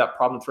 He's had that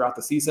problem throughout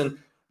the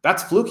season.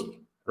 That's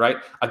fluky, right?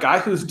 A guy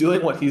who's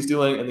doing what he's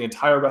doing and the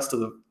entire rest of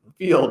the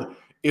field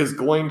is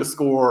going to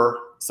score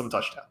some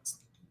touchdowns.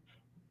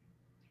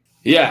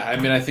 Yeah,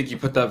 I think you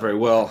put that very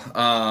well.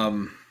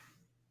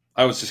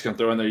 I was just going to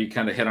throw in there, you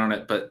kind of hit on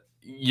it, but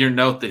your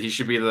note that he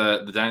should be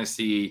the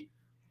dynasty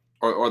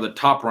or the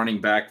top running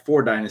back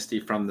for dynasty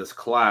from this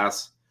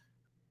class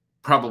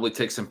probably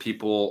takes some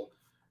people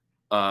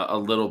a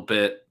little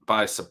bit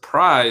by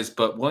surprise,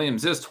 but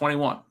Williams is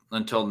 21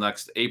 until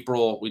next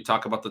April. We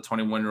talk about the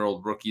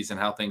 21-year-old rookies and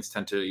how things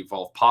tend to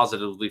evolve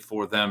positively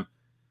for them.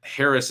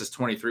 Harris is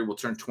 23, will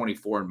turn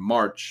 24 in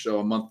March, so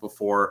a month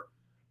before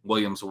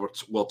Williams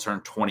will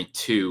turn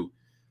 22.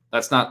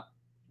 That's not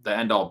the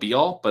end-all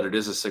be-all, but it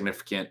is a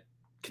significant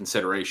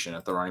consideration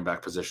at the running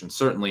back position,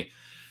 certainly.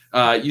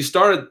 You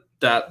started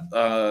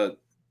that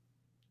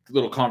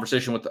little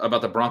conversation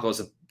about the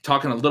Broncos,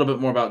 talking a little bit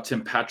more about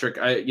Tim Patrick.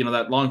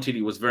 That long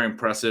TD was very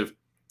impressive.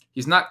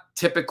 He's not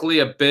typically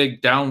a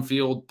big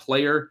downfield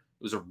player.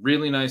 It was a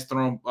really nice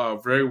thrown,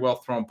 very well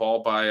thrown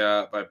ball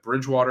by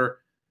Bridgewater.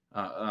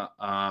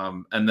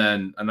 And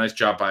then a nice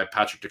job by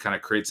Patrick to kind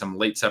of create some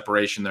late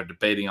separation. They're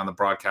debating on the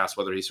broadcast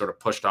whether he sort of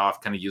pushed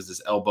off, kind of used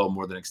his elbow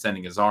more than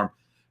extending his arm.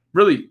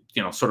 Really,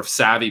 sort of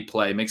savvy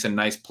play, makes a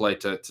nice play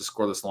to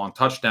score this long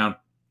touchdown.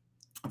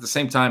 At the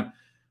same time,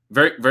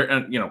 very,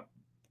 very,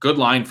 good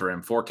line for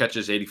him. 4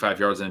 catches, 85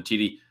 yards, and a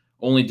TD.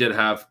 Only did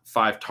have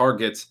 5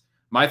 targets.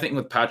 My thing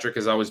with Patrick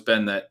has always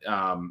been that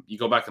you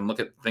go back and look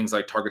at things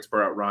like targets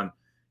per out run.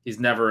 He's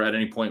never at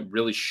any point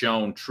really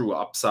shown true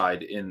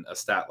upside in a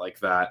stat like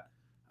that.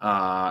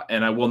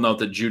 And I will note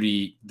that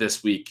Jeudy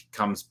this week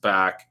comes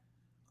back.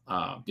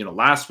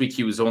 Last week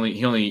he was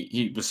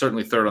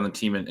certainly third on the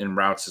team in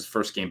routes his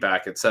first game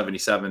back at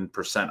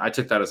 77%. I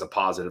took that as a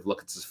positive.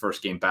 Look, it's his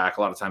first game back.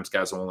 A lot of times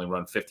guys will only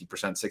run 50%,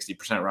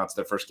 60% routes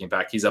their first game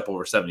back. He's up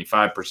over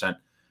 75%.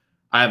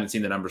 I haven't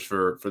seen the numbers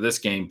for this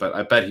game, but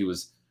I bet he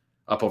was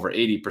up over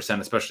 80%,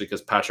 especially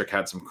because Patrick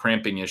had some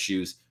cramping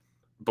issues.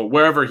 But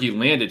wherever he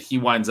landed, he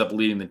winds up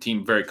leading the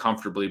team very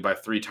comfortably by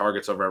 3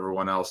 targets over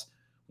everyone else.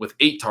 With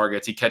 8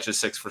 targets, he catches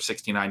 6 for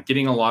 69,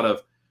 getting a lot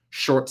of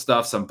short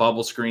stuff, some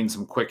bubble screens,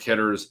 some quick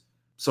hitters.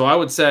 So I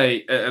would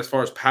say, as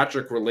far as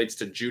Patrick relates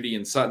to Jeudy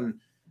and Sutton,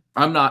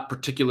 I'm not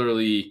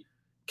particularly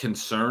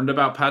concerned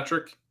about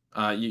Patrick.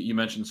 You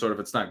mentioned sort of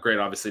it's not great,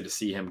 obviously, to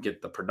see him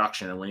get the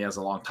production and when he has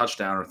a long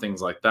touchdown or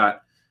things like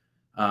that.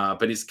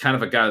 But he's kind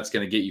of a guy that's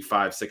going to get you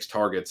 5-6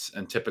 targets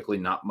and typically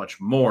not much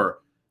more.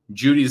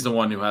 Judy's the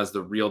one who has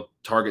the real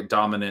target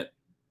dominant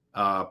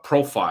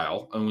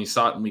profile, and we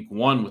saw it in week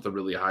 1 with a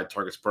really high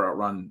targets per out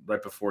run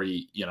right before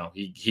he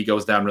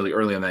goes down really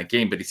early in that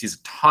game, but he sees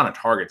a ton of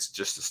targets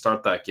just to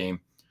start that game,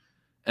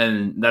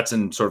 and that's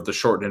in sort of the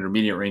short and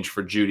intermediate range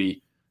for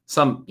Jeudy.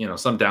 Some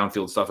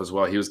downfield stuff as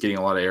well. He was getting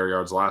a lot of air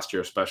yards last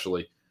year,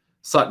 especially.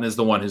 Sutton is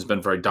the one who's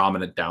been very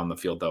dominant down the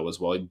field though as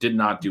well. He did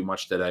not do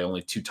much today,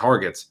 only 2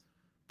 targets,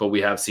 but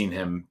we have seen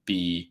him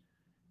be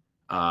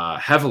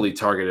heavily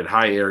targeted,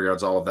 high air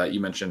yards, all of that. You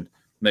mentioned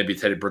maybe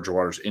Teddy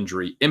Bridgewater's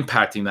injury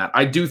impacting that.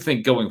 I do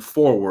think going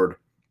forward,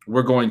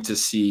 we're going to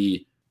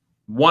see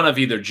one of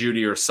either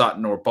Jeudy or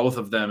Sutton or both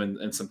of them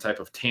in some type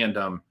of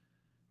tandem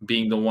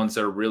being the ones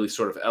that are really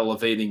sort of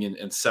elevating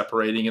and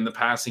separating in the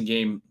passing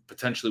game,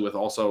 potentially with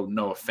also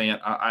Noah Fant.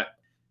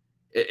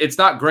 It's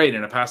not great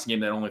in a passing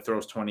game that only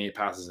throws 28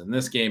 passes in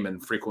this game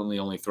and frequently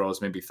only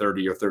throws maybe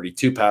 30 or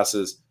 32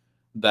 passes,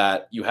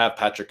 that you have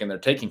Patrick in there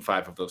taking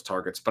 5 of those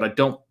targets. But I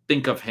don't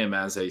think of him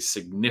as a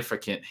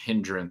significant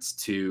hindrance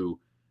to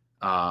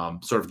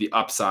sort of the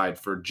upside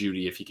for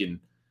Jeudy if he can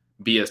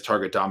be as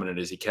target dominant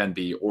as he can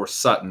be, or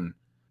Sutton,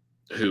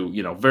 who,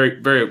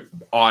 very, very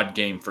odd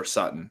game for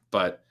Sutton,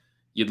 but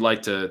you'd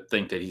like to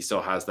think that he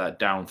still has that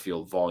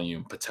downfield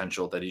volume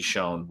potential that he's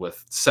shown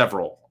with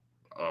several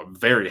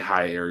very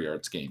high air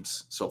yards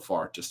games so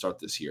far to start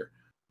this year.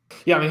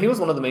 Yeah, I mean, he was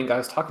one of the main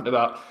guys talking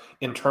about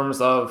in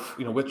terms of,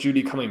 with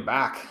Jeudy coming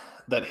back,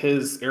 that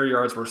his air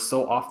yards were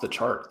so off the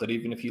chart that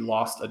even if he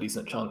lost a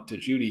decent chunk to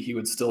Jeudy, he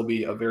would still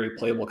be a very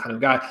playable kind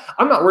of guy.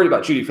 I'm not worried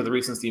about Jeudy for the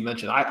reasons that you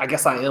mentioned. I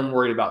guess I am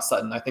worried about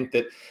Sutton. I think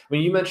that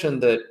when you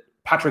mentioned that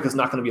Patrick is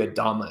not going to be a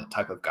dominant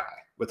type of guy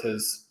with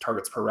his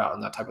targets per route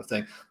and that type of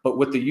thing, but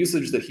with the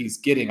usage that he's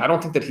getting, I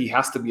don't think that he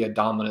has to be a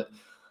dominant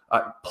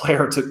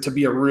player to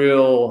be a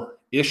real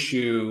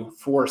issue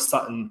for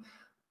Sutton,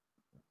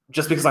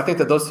 just because I think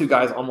that those two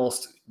guys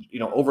almost,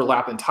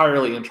 overlap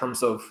entirely in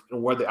terms of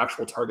where the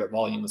actual target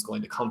volume is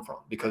going to come from,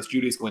 because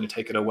Judy's going to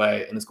take it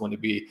away and is going to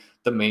be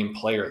the main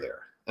player there.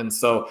 And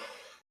so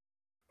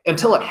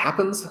until it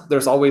happens,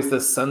 there's always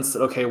this sense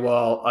that, okay,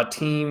 well, a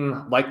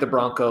team like the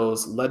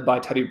Broncos, led by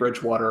Teddy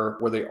Bridgewater,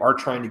 where they are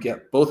trying to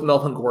get both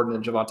Melvin Gordon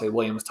and Javonte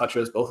Williams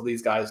touches, both of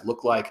these guys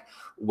look like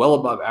well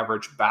above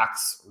average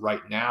backs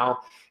right now.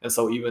 And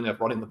so even if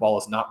running the ball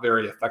is not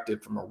very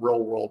effective from a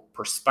real world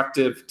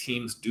perspective,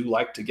 teams do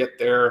like to get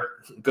their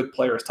good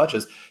players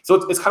touches. So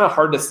it's kind of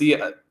hard to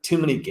see too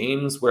many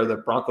games where the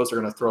Broncos are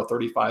going to throw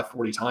 35,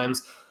 40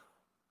 times.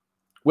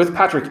 With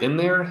Patrick in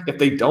there, if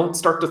they don't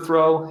start to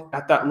throw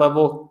at that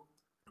level,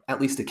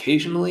 at least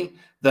occasionally,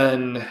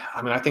 then,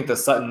 I think the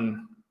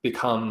Sutton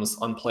becomes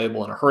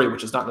unplayable in a hurry,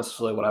 which is not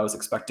necessarily what I was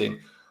expecting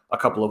a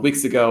couple of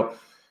weeks ago.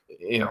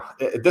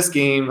 This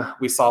game,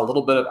 we saw a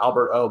little bit of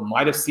Albert O.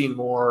 Might have seen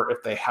more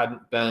if they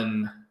hadn't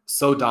been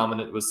so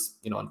dominant. It was,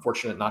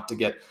 unfortunate not to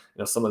get,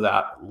 some of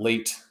that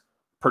late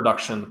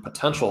production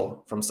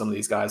potential from some of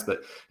these guys. But,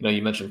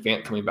 you mentioned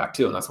Fant coming back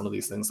too, and that's one of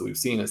these things that we've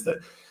seen, is that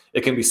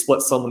it can be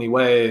split so many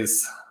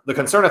ways. The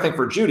concern, I think,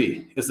 for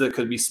Jeudy is that it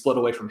could be split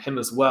away from him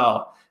as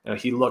well.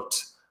 He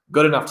looked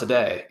good enough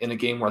today in a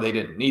game where they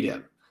didn't need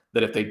him,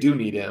 that if they do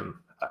need him,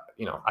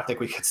 I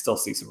think we could still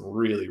see some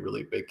really,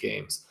 really big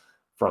games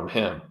from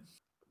him.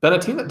 Then a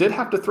team that did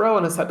have to throw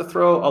and has had to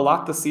throw a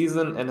lot this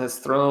season and has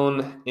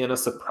thrown in a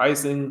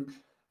surprising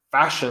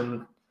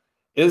fashion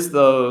is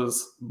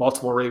those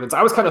Baltimore Ravens.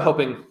 I was kind of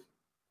hoping,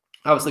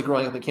 obviously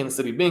growing up in Kansas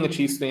City, being a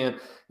Chiefs fan,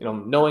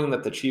 knowing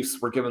that the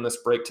Chiefs were given this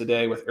break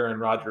today with Aaron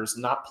Rodgers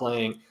not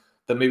playing,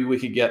 that maybe we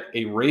could get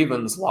a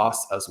Ravens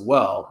loss as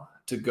well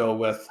to go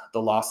with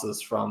the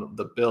losses from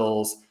the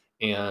Bills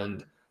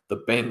and the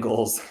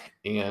Bengals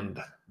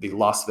and the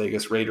Las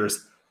Vegas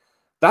Raiders.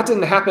 That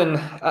didn't happen.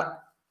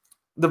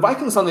 The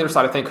Vikings on the other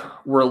side, I think,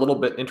 were a little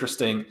bit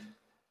interesting.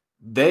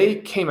 They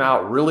came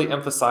out really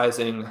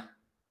emphasizing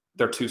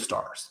their 2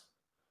 stars,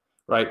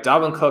 right?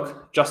 Dalvin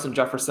Cook, Justin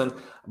Jefferson,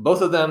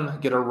 both of them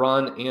get a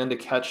run and a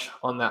catch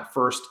on that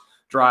first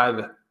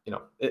drive.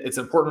 it's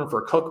important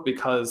for Cook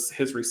because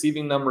his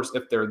receiving numbers,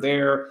 if they're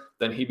there,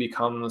 then he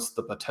becomes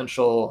the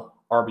potential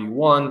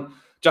RB1.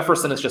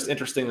 Jefferson is just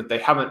interesting that they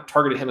haven't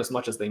targeted him as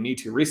much as they need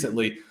to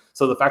recently.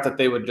 So the fact that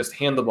they would just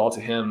hand the ball to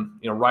him,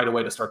 right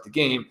away to start the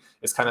game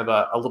is kind of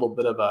a little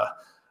bit of a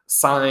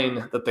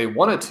sign that they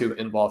wanted to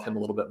involve him a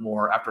little bit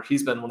more after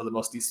he's been one of the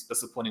most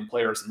disappointing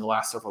players in the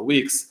last several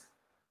weeks.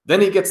 Then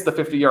he gets the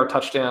 50-yard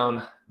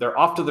touchdown. They're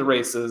off to the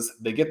races.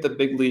 They get the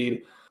big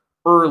lead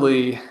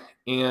early,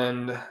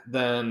 and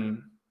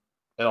then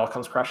it all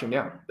comes crashing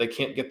down. They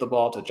can't get the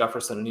ball to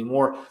Jefferson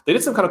anymore. They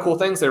did some kind of cool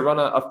things. They run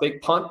a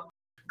fake punt.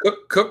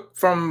 Cook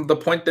from the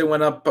point they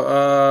went up,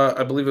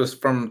 I believe it was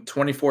from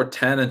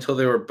 24-10 until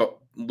they were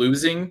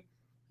losing.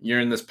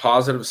 You're in this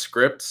positive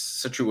script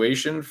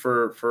situation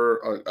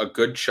for a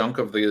good chunk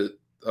of the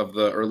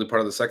early part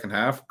of the second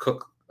half.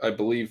 Cook, I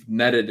believe,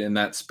 netted in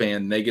that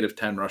span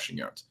 -10 rushing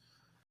yards.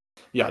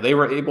 Yeah, they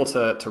were able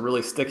to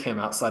really stick him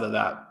outside of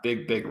that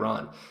big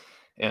run.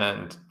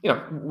 And,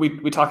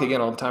 we talk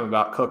again all the time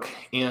about Cook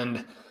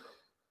and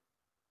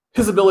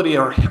his ability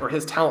or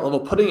his talent level,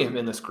 putting him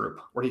in this group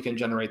where he can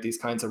generate these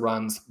kinds of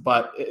runs.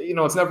 But,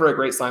 it's never a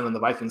great sign when the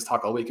Vikings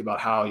talk all week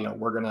about how,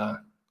 we're going to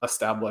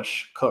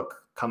establish Cook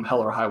come hell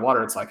or high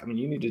water. It's like,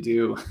 you need to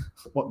do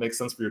what makes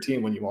sense for your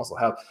team when you also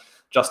have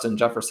Justin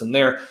Jefferson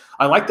there.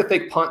 I like the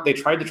fake punt. They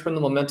tried to turn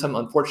the momentum.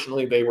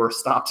 Unfortunately, they were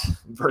stopped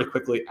very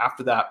quickly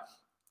after that.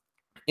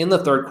 In the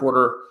third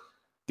quarter,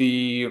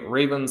 the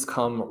Ravens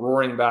come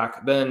roaring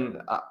back.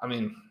 Then,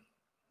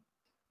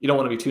 you don't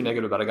want to be too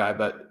negative about a guy,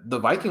 but the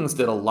Vikings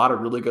did a lot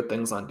of really good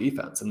things on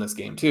defense in this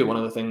game too. One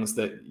of the things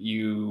that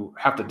you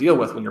have to deal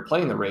with when you're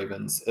playing the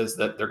Ravens is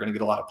that they're going to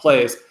get a lot of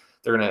plays.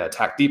 They're going to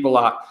attack deep a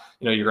lot.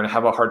 You're going to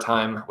have a hard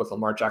time with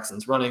Lamar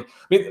Jackson's running.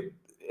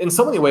 In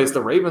so many ways,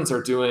 the Ravens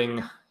are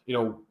doing,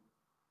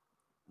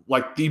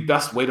 like the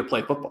best way to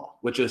play football,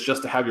 which is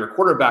just to have your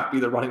quarterback be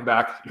the running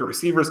back, your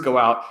receivers go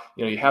out,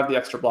 you have the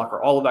extra blocker,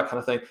 all of that kind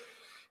of thing.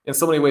 In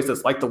so many ways,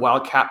 it's like the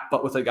Wildcat,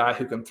 but with a guy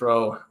who can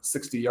throw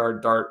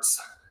 60-yard darts.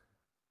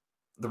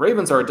 The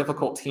Ravens are a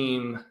difficult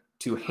team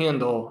to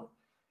handle.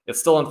 It's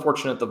still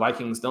unfortunate the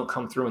Vikings don't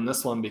come through in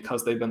this one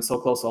because they've been so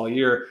close all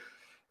year.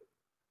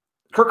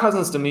 Kirk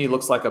Cousins, to me,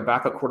 looks like a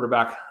backup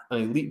quarterback,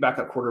 an elite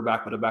backup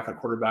quarterback, but a backup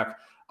quarterback.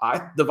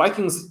 The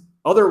Vikings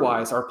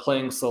otherwise are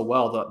playing so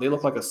well that they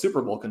look like a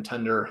Super Bowl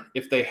contender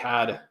if they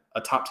had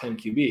a top 10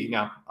 QB.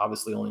 Now,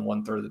 obviously, only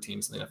 1/3 of the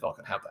teams in the NFL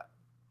can have that.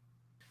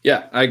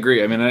 Yeah, I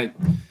agree.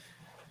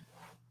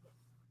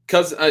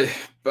 Because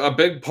a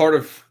big part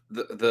of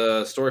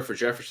the story for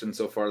Jefferson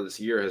so far this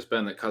year has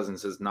been that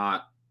Cousins has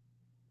not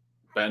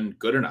been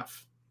good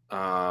enough.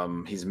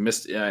 He's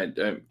missed.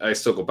 I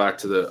still go back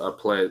to a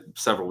play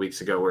several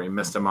weeks ago where he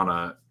missed him on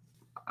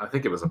I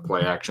think it was a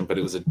play action, but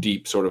it was a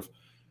deep sort of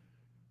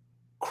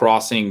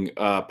crossing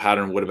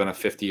pattern. Would have been a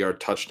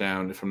 50-yard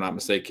touchdown if I'm not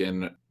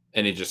mistaken,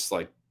 and he just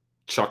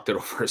chucked it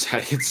over his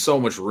head. He had so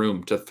much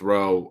room to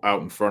throw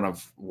out in front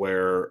of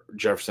where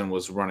Jefferson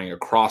was running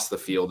across the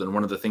field. And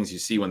one of the things you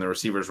see when the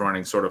receiver's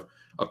running sort of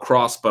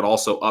across, but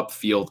also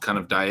upfield, kind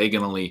of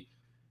diagonally,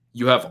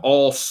 you have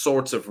all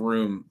sorts of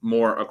room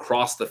more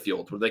across the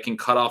field where they can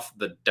cut off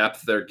the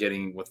depth they're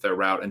getting with their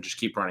route and just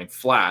keep running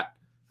flat,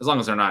 as long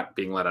as they're not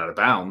being let out of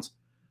bounds.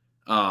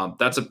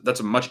 That's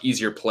a much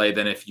easier play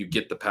than if you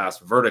get the pass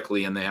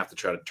vertically and they have to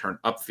try to turn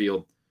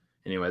upfield.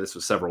 Anyway, this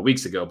was several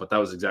weeks ago, but that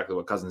was exactly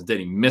what Cousins did.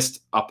 He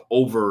missed up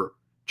over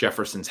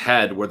Jefferson's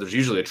head where there's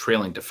usually a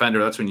trailing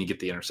defender. That's when you get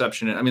the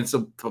interception. It's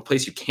a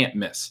place you can't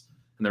miss.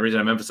 And the reason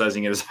I'm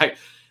emphasizing it is I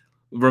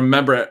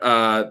remember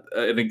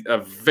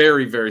a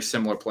very, very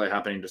similar play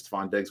happening to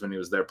Stephon Diggs when he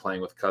was there playing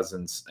with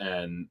Cousins,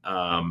 and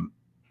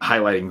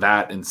highlighting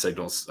that in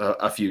signals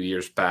a few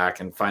years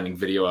back and finding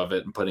video of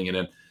it and putting it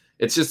in.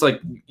 It's just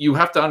you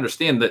have to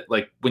understand that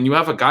when you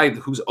have a guy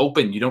who's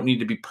open, you don't need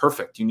to be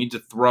perfect. You need to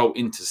throw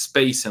into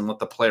space and let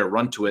the player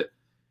run to it.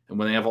 And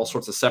when they have all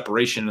sorts of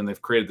separation and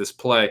they've created this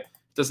play, it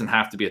doesn't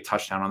have to be a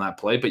touchdown on that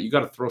play, but you got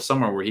to throw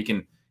somewhere where he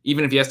can,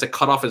 even if he has to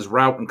cut off his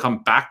route and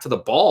come back to the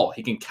ball,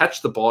 he can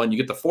catch the ball and you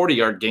get the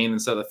 40-yard gain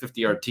instead of the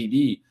 50-yard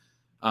TD.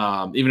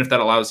 Even if that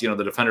allows, the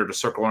defender to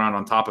circle around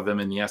on top of him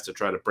and he has to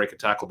try to break a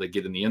tackle to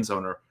get in the end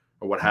zone or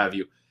what have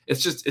you.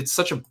 It's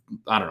such a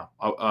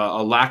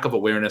lack of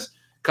awareness.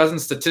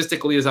 Cousins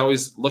statistically has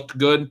always looked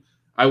good.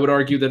 I would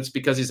argue that it's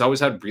because he's always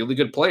had really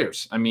good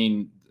players.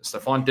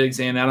 Stephon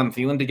Diggs and Adam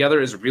Thielen together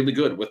is really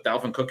good with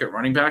Dalvin Cook at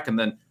running back, and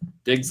then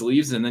Diggs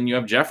leaves, and then you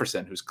have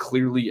Jefferson, who's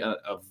clearly a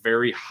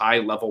very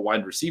high-level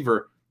wide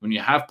receiver. When you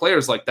have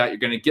players like that, you're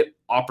going to get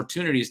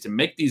opportunities to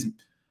make these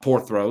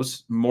poor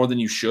throws more than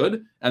you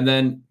should, and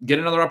then get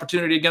another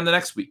opportunity again the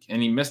next week.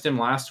 And he missed him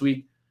last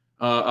week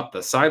up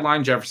the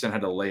sideline. Jefferson had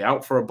to lay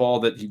out for a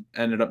ball that he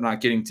ended up not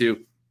getting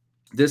to.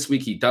 This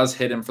week he does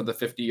hit him for the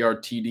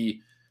 50-yard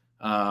TD.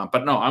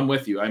 But no, I'm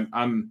with you.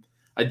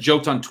 I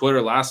joked on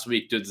Twitter last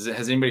week, has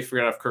anybody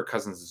figured out if Kirk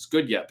Cousins is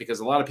good yet? Because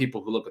a lot of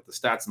people who look at the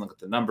stats and look at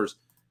the numbers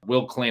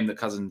will claim that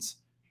Cousins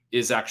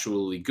is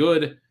actually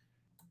good.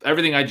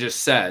 Everything I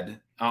just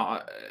said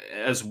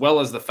as well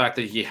as the fact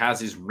that he has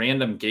these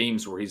random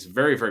games where he's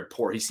very, very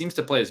poor. He seems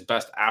to play his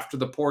best after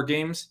the poor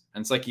games,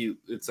 and it's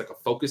like a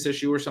focus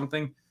issue or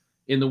something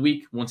in the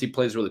week. Once he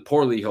plays really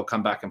poorly, he'll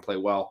come back and play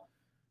well.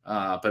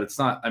 But it's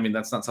not, I mean,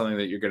 that's not something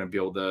that you're going to be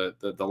able to,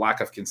 the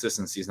lack of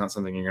consistency is not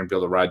something you're going to be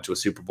able to ride to a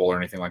Super Bowl or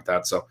anything like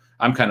that. So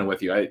I'm kind of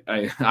with you.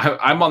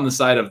 I'm on the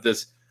side of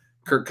this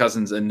Kirk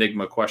Cousins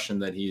enigma question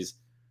that he's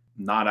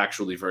not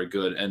actually very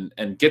good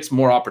and gets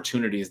more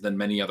opportunities than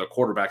many other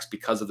quarterbacks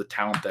because of the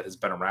talent that has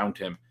been around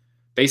him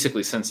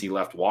basically since he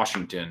left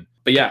Washington.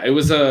 But yeah, it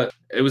was a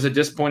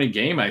disappointing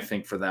game, I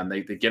think, for them.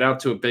 They get out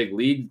to a big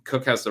lead.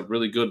 Cook has a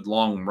really good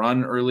long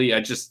run early. I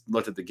just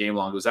looked at the game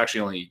log. It was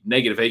actually only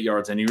 -8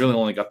 yards, and he really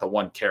only got the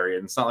one carry.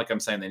 And it's not like I'm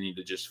saying they need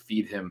to just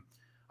feed him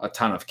a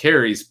ton of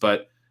carries,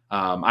 but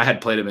I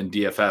had played him in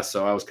DFS,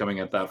 so I was coming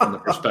at that from the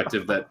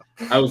perspective that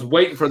I was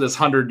waiting for this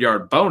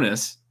 100-yard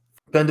bonus.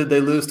 Ben, did they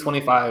lose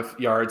 25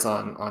 yards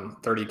on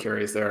 30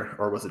 carries there,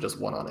 or was it just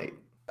 1 on 8?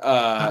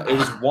 It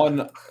was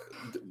 1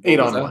 8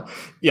 on 1.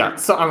 Yeah,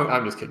 so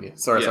I'm just kidding you.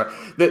 Sorry.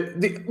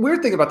 The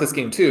weird thing about this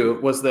game too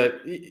was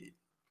that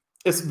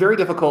it's very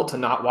difficult to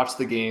not watch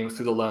the game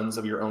through the lens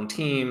of your own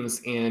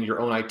teams and your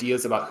own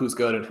ideas about who's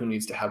good and who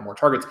needs to have more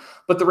targets.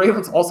 But the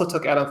Ravens also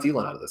took Adam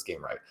Thielen out of this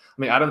game, right? I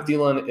mean, Adam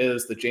Thielen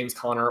is the James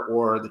Conner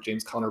or the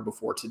James Conner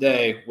before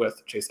today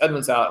with Chase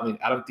Edmonds out. I mean,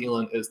 Adam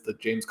Thielen is the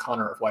James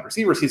Conner of wide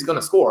receivers. He's going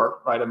to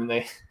score, right? I mean,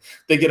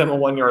 they get him a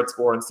 1-yard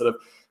score instead of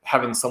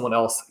having someone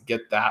else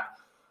get that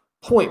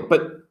point.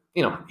 But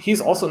he's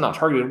also not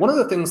targeted. One of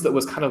the things that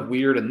was kind of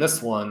weird in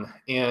this one,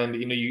 and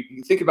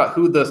you think about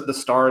who the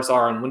stars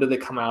are and when do they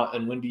come out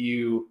and when do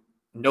you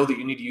know that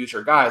you need to use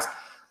your guys.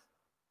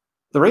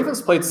 The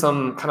Ravens played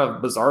some kind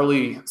of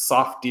bizarrely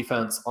soft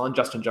defense on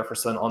Justin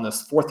Jefferson on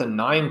this 4th and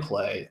 9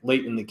 play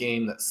late in the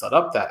game that set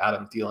up that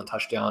Adam Thielen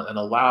touchdown and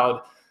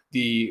allowed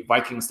the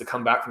Vikings to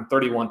come back from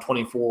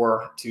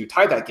 31-24 to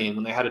tie that game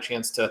when they had a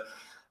chance to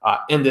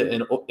end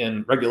it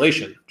in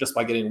regulation just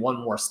by getting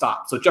one more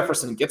stop. So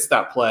Jefferson gets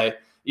that play.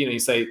 You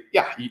say,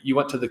 yeah, you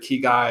went to the key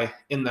guy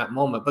in that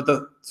moment. But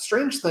the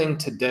strange thing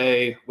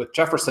today with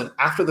Jefferson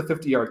after the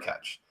 50-yard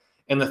catch,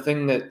 and the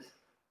thing that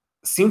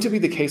seemed to be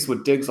the case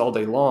with Diggs all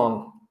day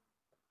long,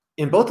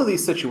 in both of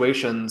these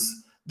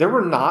situations, there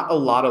were not a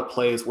lot of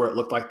plays where it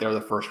looked like they're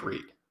the first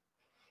read.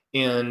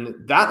 And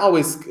that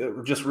always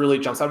just really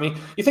jumps out. I mean,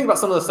 you think about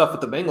some of the stuff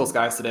with the Bengals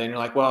guys today, and you're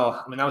like,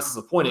 well, I mean, that was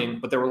disappointing,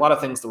 but there were a lot of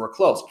things that were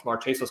close.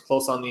 Ja'Marr Chase was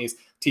close on these.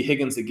 T.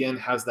 Higgins, again,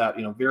 has that,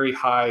 very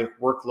high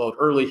workload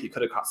early. He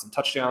could have caught some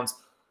touchdowns.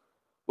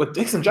 With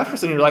Diggs and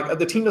Jefferson, you're like,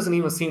 the team doesn't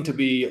even seem to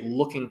be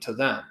looking to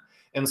them.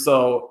 And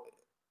so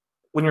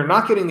when you're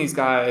not getting these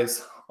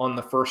guys on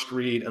the first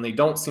read and they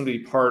don't seem to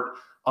be part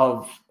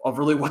of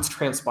really what's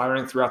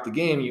transpiring throughout the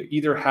game, you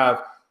either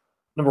have,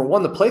 number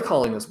one, the play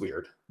calling is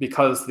weird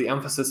because the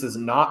emphasis is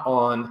not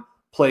on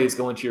plays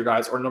going to your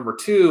guys. Or number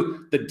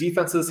two, the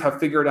defenses have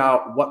figured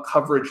out what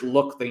coverage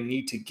look they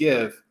need to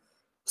give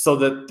so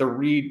that the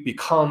read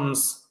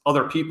becomes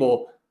other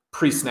people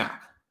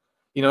pre-snap.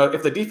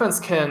 If the defense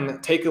can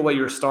take away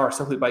your star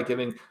simply by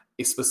giving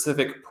a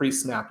specific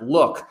pre-snap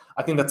look,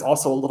 I think that's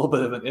also a little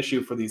bit of an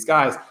issue for these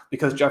guys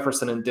because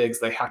Jefferson and Diggs,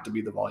 they have to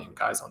be the volume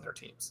guys on their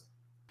teams.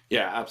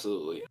 Yeah,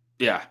 absolutely.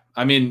 Yeah,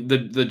 I mean,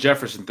 the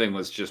Jefferson thing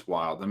was just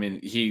wild. I mean,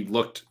 he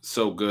looked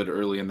so good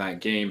early in that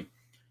game.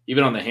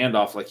 Even on the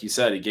handoff, like you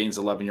said, he gains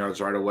 11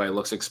 yards right away,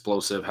 looks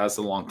explosive, has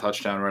the long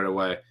touchdown right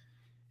away.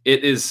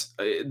 It is,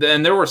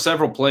 and there were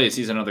several plays.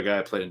 He's another guy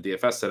I played in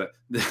DFS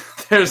today.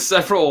 There's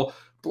several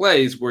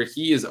plays where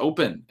he is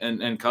open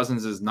and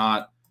Cousins is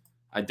not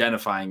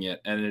identifying it.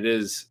 And it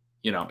is,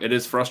 it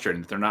is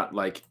frustrating. They're not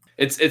like,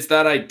 it's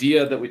that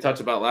idea that we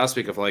talked about last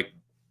week of like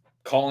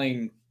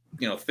calling,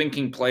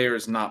 thinking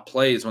players, not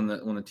plays when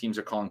the teams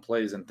are calling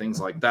plays and things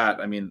like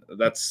that. I mean,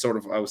 that's sort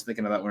of, I was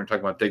thinking of that when we were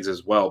talking about Diggs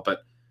as well,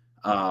 but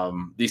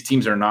these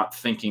teams are not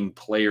thinking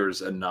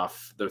players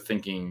enough. They're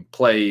thinking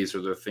plays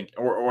or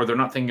or they're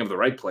not thinking of the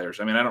right players.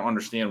 I mean, I don't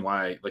understand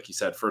why, like you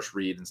said, first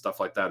read and stuff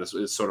like that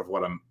is sort of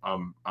what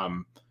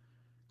I'm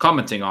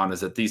commenting on, is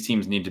that these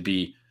teams need to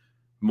be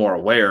more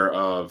aware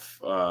of,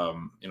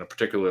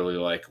 particularly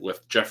like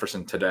with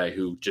Jefferson today,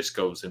 who just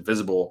goes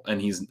invisible,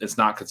 and it's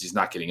not because he's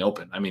not getting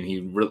open. I mean,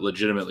 he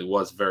legitimately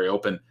was very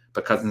open,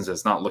 but Cousins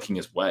is not looking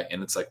his way.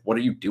 And it's like, what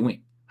are you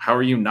doing? How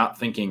are you not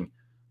thinking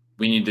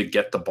we need to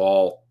get the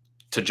ball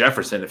to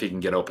Jefferson if he can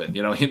get open?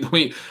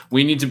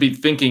 We need to be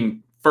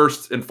thinking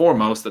first and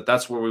foremost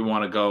that's where we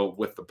want to go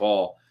with the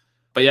ball.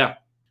 But yeah,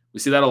 we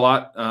see that a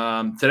lot.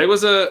 Today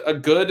was a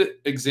good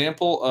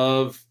example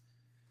of,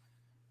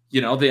 the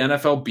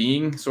NFL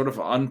being sort of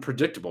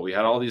unpredictable. We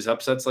had all these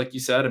upsets, like you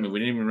said. I mean, we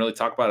didn't even really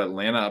talk about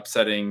Atlanta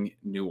upsetting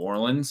New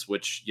Orleans,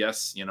 which,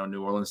 yes,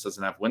 New Orleans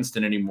doesn't have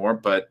Winston anymore,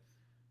 but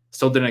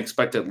still didn't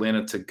expect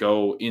Atlanta to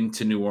go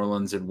into New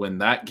Orleans and win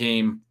that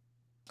game.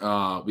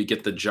 We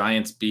get the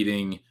Giants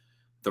beating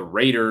the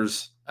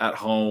Raiders at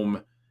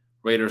home.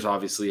 Raiders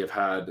obviously have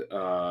had,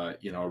 a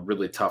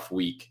really tough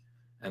week.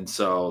 And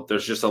so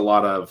there's just a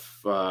lot of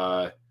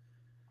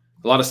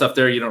stuff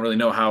there. You don't really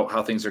know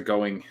how things are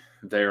going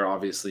there,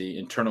 obviously,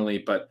 internally.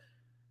 But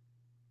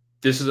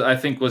this I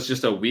think, was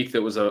just a week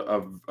that was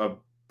a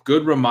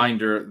good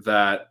reminder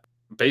that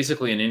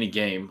basically in any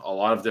game, a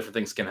lot of different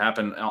things can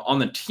happen on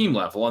the team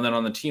level, and then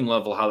on the team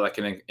level, how that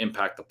can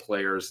impact the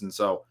players. And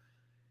so,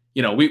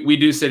 we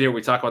do sit here,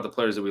 we talk about the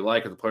players that we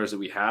like or the players that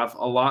we have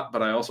a lot,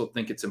 but I also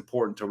think it's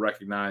important to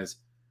recognize,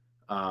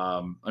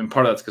 and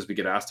part of that's because we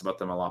get asked about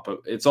them a lot,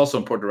 but it's also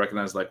important to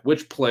recognize like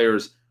which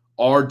players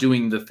are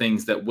doing the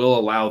things that will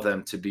allow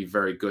them to be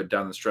very good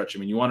down the stretch. I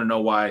mean, you want to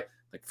know why,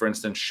 like, for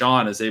instance,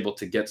 Sean is able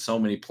to get so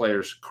many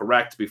players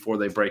correct before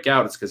they break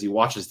out. It's because he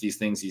watches these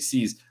things. He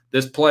sees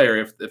this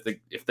player,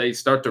 if they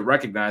start to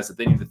recognize that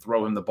they need to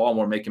throw him the ball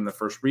more, make him the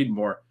first read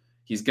more,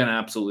 he's going to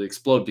absolutely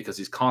explode because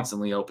he's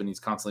constantly open. He's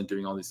constantly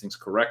doing all these things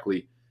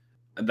correctly.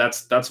 And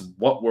that's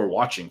what we're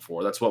watching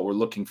for. That's what we're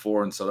looking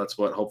for. And so that's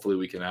what hopefully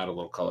we can add a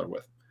little color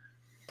with.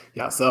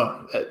 Yeah,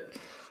 so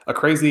a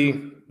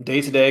crazy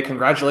day today.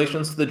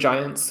 Congratulations to the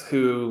Giants,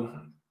 who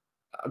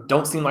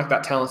don't seem like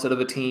that talented of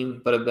a team,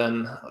 but have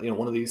been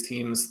one of these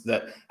teams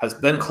that has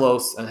been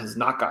close and has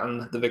not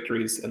gotten the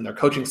victories, and their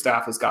coaching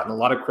staff has gotten a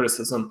lot of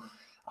criticism.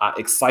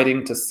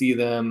 Exciting to see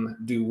them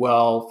do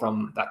well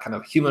from that kind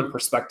of human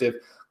perspective.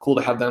 Cool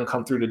to have them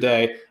come through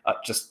today.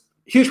 Just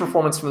huge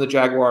performance from the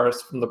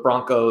Jaguars, from the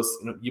Broncos.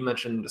 You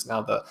mentioned just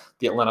now the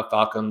Atlanta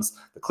Falcons,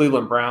 the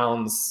Cleveland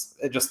Browns.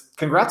 Just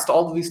congrats to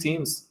all of these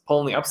teams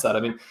pulling the upset. I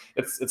mean,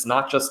 it's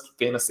not just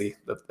fantasy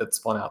that's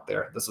fun out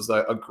there. This was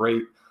a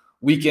great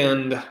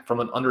weekend from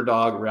an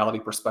underdog reality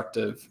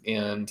perspective.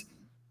 And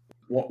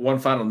one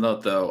final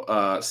note,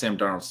 though, Sam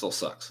Darnold still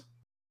sucks.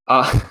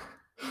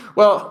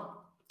 Well,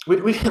 we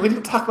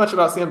didn't talk much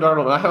about Sam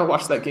Darnold, and I haven't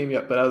watched that game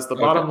yet. But as the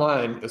bottom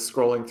line is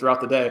scrolling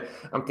throughout the day,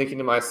 I'm thinking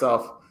to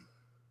myself,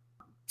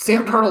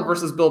 Sam Darnold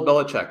versus Bill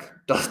Belichick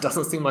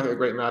doesn't seem like a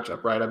great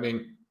matchup, right? I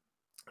mean,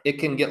 it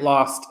can get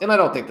lost, and I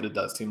don't think that it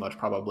does too much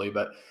probably,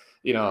 but,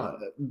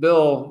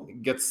 Bill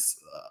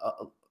gets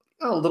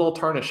a little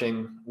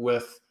tarnishing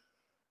with,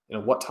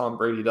 what Tom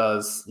Brady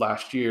does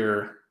last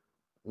year,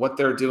 what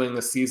they're doing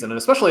this season. And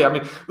especially, I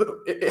mean,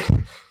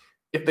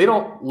 if they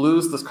don't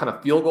lose this kind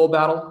of field goal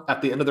battle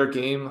at the end of their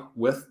game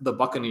with the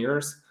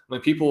Buccaneers, I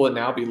mean, people would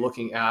now be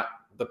looking at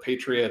the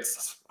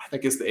Patriots, I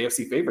think, as the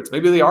AFC favorites.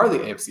 Maybe they are the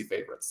AFC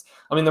favorites.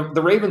 I mean,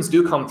 the Ravens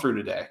do come through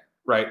today,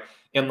 right?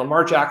 And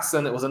Lamar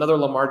Jackson, it was another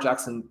Lamar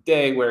Jackson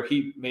day where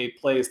he made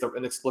plays that were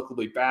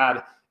inexplicably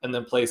bad, and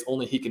then plays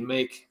only he can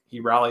make. He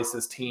rallies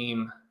his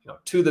team,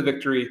 to the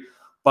victory.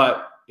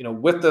 But,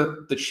 with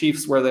the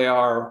Chiefs where they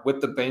are,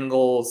 with the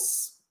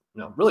Bengals,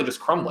 really just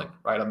crumbling,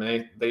 right? I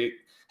mean, they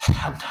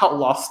have now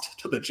lost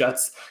to the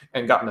Jets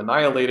and gotten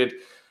annihilated.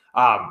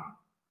 I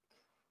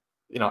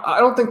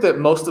don't think that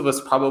most of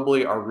us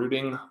probably are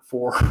rooting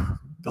for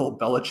Bill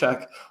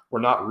Belichick. We're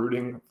not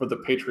rooting for the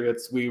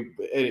Patriots.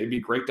 It'd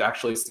be great to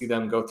actually see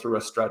them go through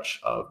a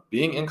stretch of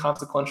being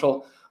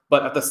inconsequential,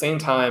 but at the same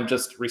time,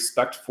 just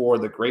respect for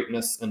the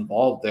greatness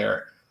involved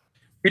there.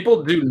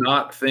 People do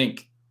not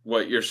think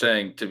what you're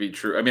saying to be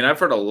true. I mean, I've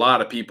heard a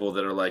lot of people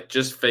that are like,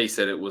 just face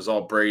it, it was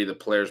all Brady, the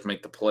players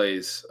make the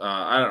plays.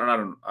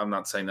 I'm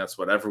not saying that's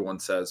what everyone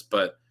says,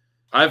 but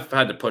I've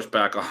had to push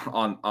back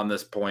on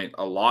this point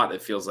a lot.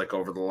 It feels like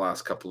over the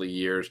last couple of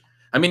years.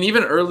 I mean,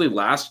 even early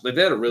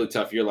they had a really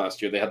tough year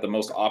last year. They had the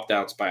most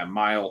opt-outs by a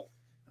mile.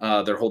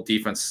 Their whole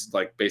defense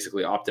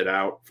basically opted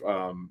out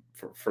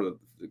for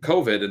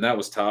COVID, and that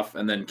was tough.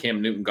 And then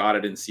Cam Newton got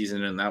it in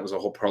season, and that was a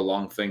whole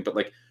prolonged thing. But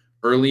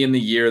early in the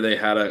year,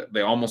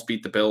 they almost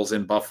beat the Bills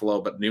in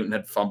Buffalo, but Newton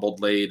had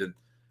fumbled late, and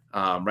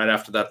right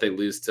after that,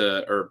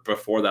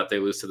 before that, they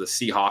lose to the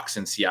Seahawks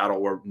in Seattle,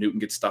 where Newton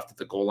gets stuffed at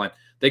the goal line.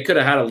 They could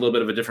have had a little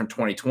bit of a different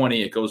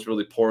 2020. It goes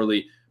really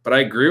poorly. But I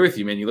agree with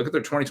you, man. You look at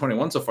their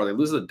 2021 so far, they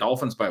lose to the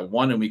Dolphins by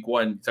 1 in week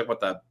 1. You talk about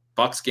that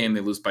Bucs game,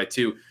 they lose by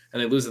 2.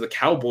 And they lose to the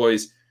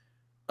Cowboys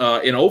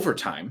in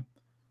overtime.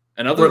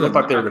 And other than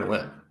thought they were going to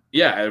win.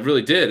 Yeah, it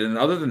really did. And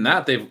other than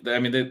that, they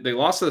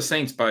lost to the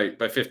Saints by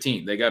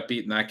 15. They got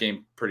beat in that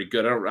game pretty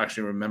good. I don't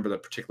actually remember the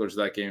particulars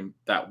of that game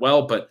that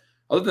well. But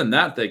other than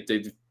that,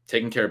 they've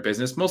taken care of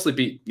business. Mostly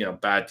beat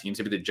bad teams.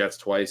 They beat the Jets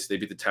twice. They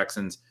beat the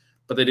Texans.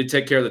 But they did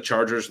take care of the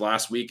Chargers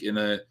last week in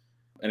a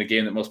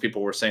game that most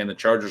people were saying the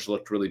Chargers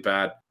looked really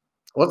bad.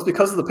 Well, it's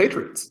because of the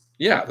Patriots.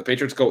 Yeah, the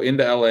Patriots go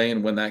into LA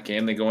and win that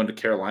game. They go into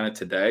Carolina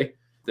today.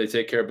 They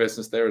take care of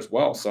business there as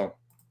well. So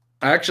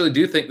I actually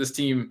do think this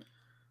team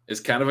is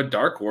kind of a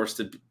dark horse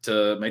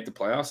to make the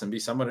playoffs and be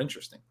somewhat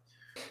interesting.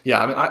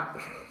 Yeah, I mean,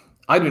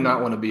 I do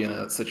not want to be in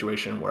a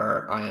situation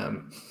where I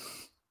am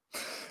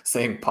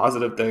saying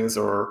positive things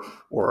or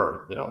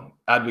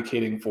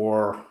advocating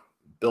for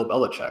Bill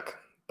Belichick,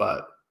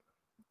 but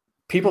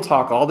people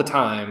talk all the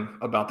time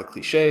about the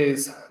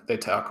cliches. They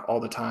talk all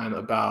the time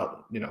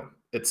about,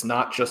 it's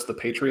not just the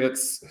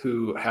Patriots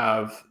who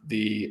have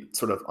the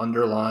sort of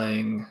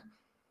underlying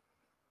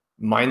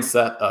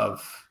mindset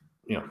of,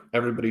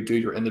 everybody do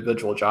your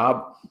individual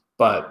job.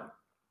 But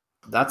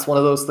that's one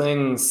of those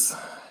things,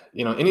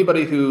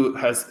 anybody who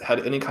has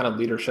had any kind of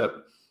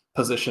leadership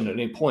position at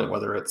any point,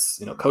 whether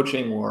it's,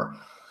 coaching or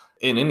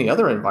in any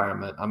other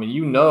environment. I mean,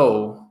 you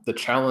know the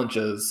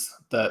challenges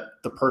that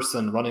the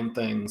person running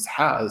things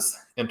has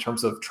in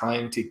terms of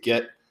trying to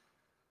get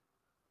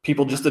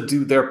people just to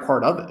do their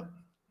part of it,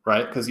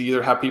 right? Because you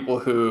either have people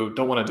who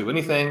don't want to do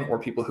anything or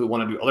people who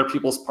want to do other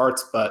people's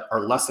parts but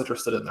are less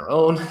interested in their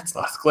own. It's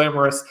not as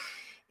glamorous.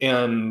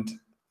 And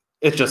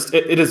it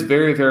is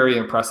very, very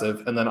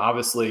impressive. And then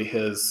obviously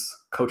his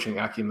coaching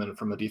acumen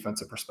from a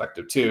defensive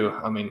perspective too.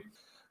 I mean,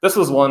 this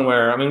was one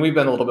where, I mean, we've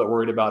been a little bit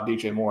worried about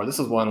DJ Moore. This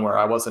is one where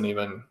I was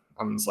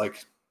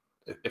like,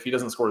 if he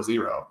doesn't score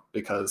 0,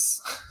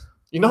 because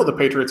you know the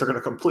Patriots are going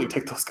to completely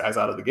take those guys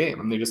out of the game.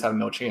 I mean, they just have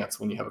no chance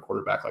when you have a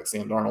quarterback like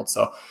Sam Darnold.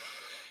 So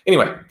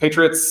anyway,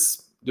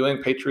 Patriots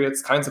doing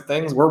Patriots kinds of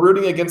things. We're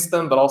rooting against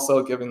them, but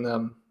also giving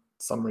them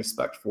some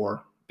respect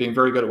for being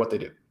very good at what they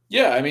do.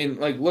 Yeah, I mean,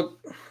 like,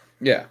 look,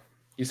 yeah,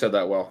 you said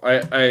that well.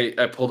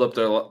 I pulled up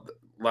their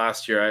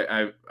last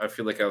year. I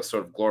feel like I was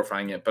sort of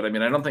glorifying it, but I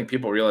mean, I don't think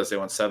people realize they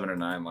went 7 or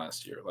 9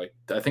 last year. Like,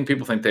 I think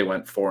people think they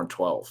went 4 and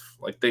 12.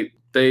 Like,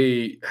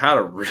 they had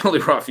a really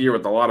rough year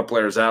with a lot of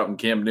players out, and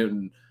Cam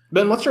Newton.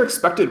 Ben, what's your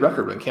expected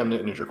record when Cam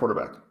Newton is your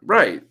quarterback?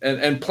 Right,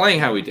 and playing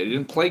how he did. He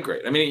didn't play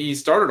great. I mean, he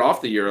started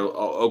off the year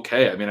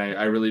okay. I mean,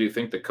 I really do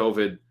think the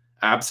COVID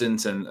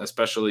absence, and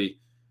especially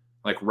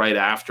like right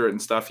after it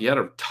and stuff, he had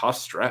a tough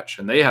stretch,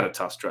 and they had a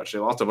tough stretch. They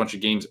lost a bunch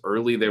of games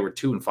early. They were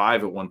 2 and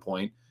 5 at one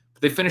point,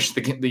 but they finished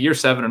the year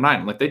 7 or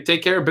 9. Like, they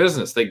take care of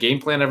business. They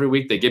game plan every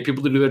week. They get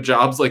people to do their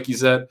jobs, like you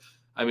said.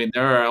 I mean,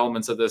 there are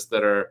elements of this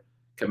that are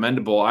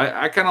commendable.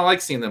 I kind of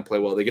like seeing them play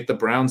well. They get the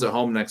Browns at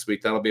home next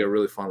week. That'll be a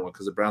really fun one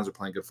because the Browns are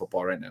playing good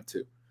football right now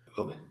too.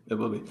 It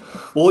will be.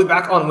 We'll be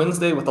back on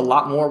Wednesday with a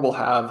lot more. We'll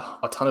have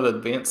a ton of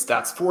advanced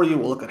stats for you.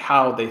 We'll look at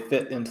how they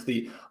fit into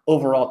the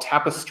overall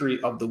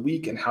tapestry of the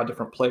week and how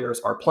different players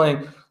are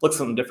playing. Look at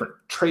some different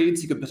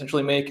trades you could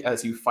potentially make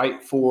as you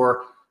fight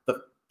for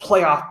the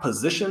playoff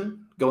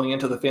position going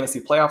into the fantasy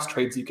playoffs,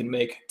 trades you can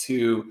make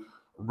to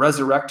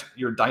resurrect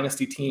your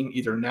dynasty team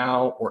either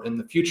now or in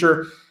the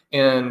future.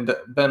 And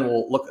Ben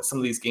will look at some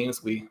of these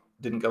games. We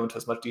didn't go into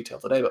as much detail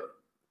today, but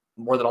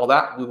more than all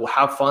that, we will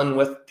have fun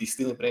with the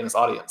Stealing Bananas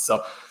audience.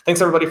 So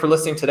thanks everybody for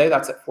listening today.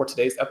 That's it for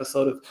today's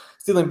episode of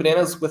Stealing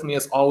Bananas. With me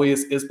as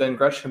always is Ben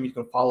Gretsch, whom you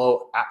can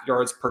follow at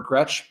Yards Per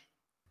Gretsch.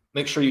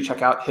 Make sure you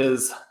check out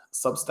his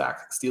Substack,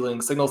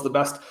 Stealing Signals, the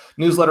best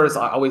newsletter, as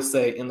I always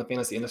say, in the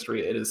fantasy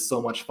industry. It is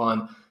so much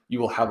fun. You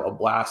will have a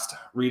blast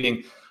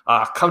reading.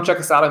 Come check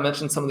us out. I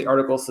mentioned some of the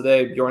articles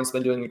today. Bjorn's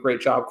been doing a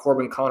great job.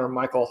 Corbin, Connor,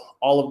 Michael,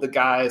 all of the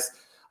guys.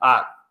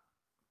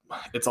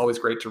 It's always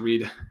great to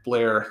read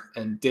Blair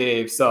and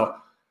Dave. So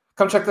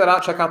come check that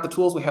out. Check out the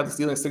tools. We have the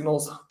Stealing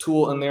Signals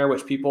tool in there,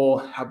 which people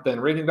have been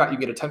raving about. You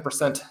get a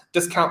 10%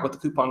 discount with the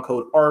coupon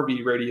code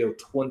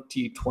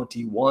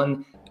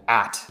RVRadio2021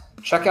 at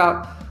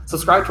checkout.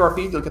 Subscribe to our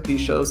feed. You'll get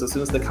these shows as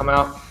soon as they come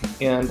out.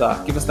 And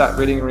give us that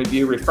rating and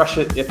review. Refresh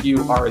it if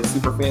you are a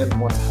super fan and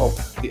want to help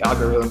the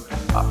algorithm.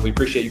 We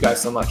appreciate you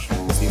guys so much.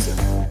 We'll see you soon.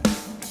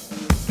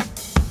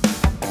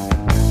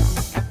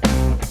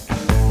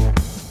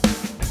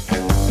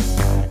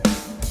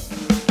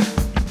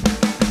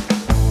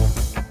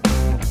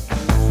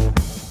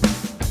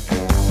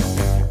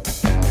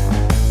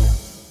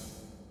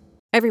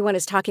 Everyone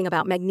is talking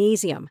about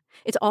magnesium.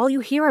 It's all you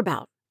hear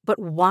about. But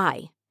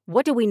why?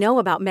 What do we know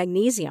about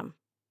magnesium?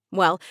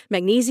 Well,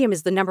 magnesium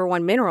is the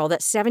 #1 mineral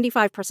that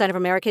 75% of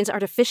Americans are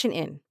deficient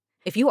in.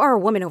 If you are a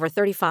woman over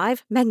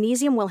 35,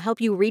 magnesium will help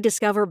you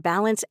rediscover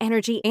balance,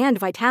 energy, and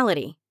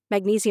vitality.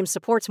 Magnesium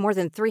supports more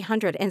than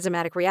 300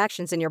 enzymatic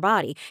reactions in your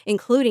body,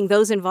 including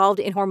those involved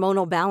in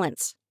hormonal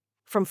balance.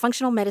 From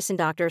functional medicine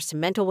doctors to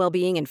mental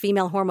well-being and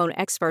female hormone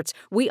experts,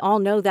 we all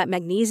know that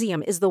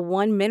magnesium is the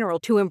one mineral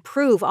to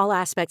improve all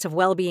aspects of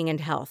well-being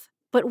and health.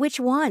 But which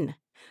one?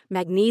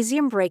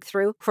 Magnesium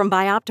Breakthrough from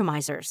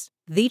Bioptimizers,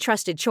 the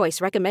trusted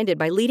choice recommended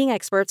by leading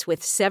experts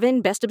with 7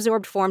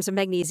 best-absorbed forms of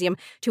magnesium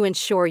to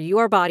ensure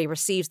your body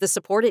receives the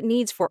support it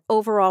needs for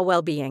overall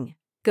well-being.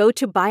 Go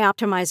to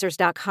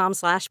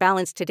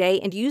bioptimizers.com/balance today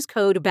and use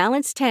code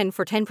BALANCE10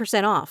 for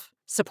 10% off.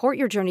 Support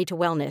your journey to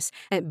wellness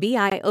at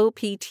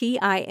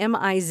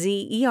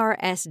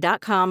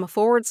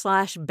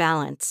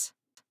bioptimizers.com/balance.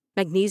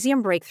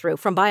 Magnesium Breakthrough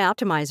from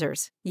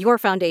Bioptimizers, your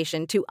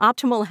foundation to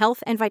optimal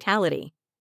health and vitality.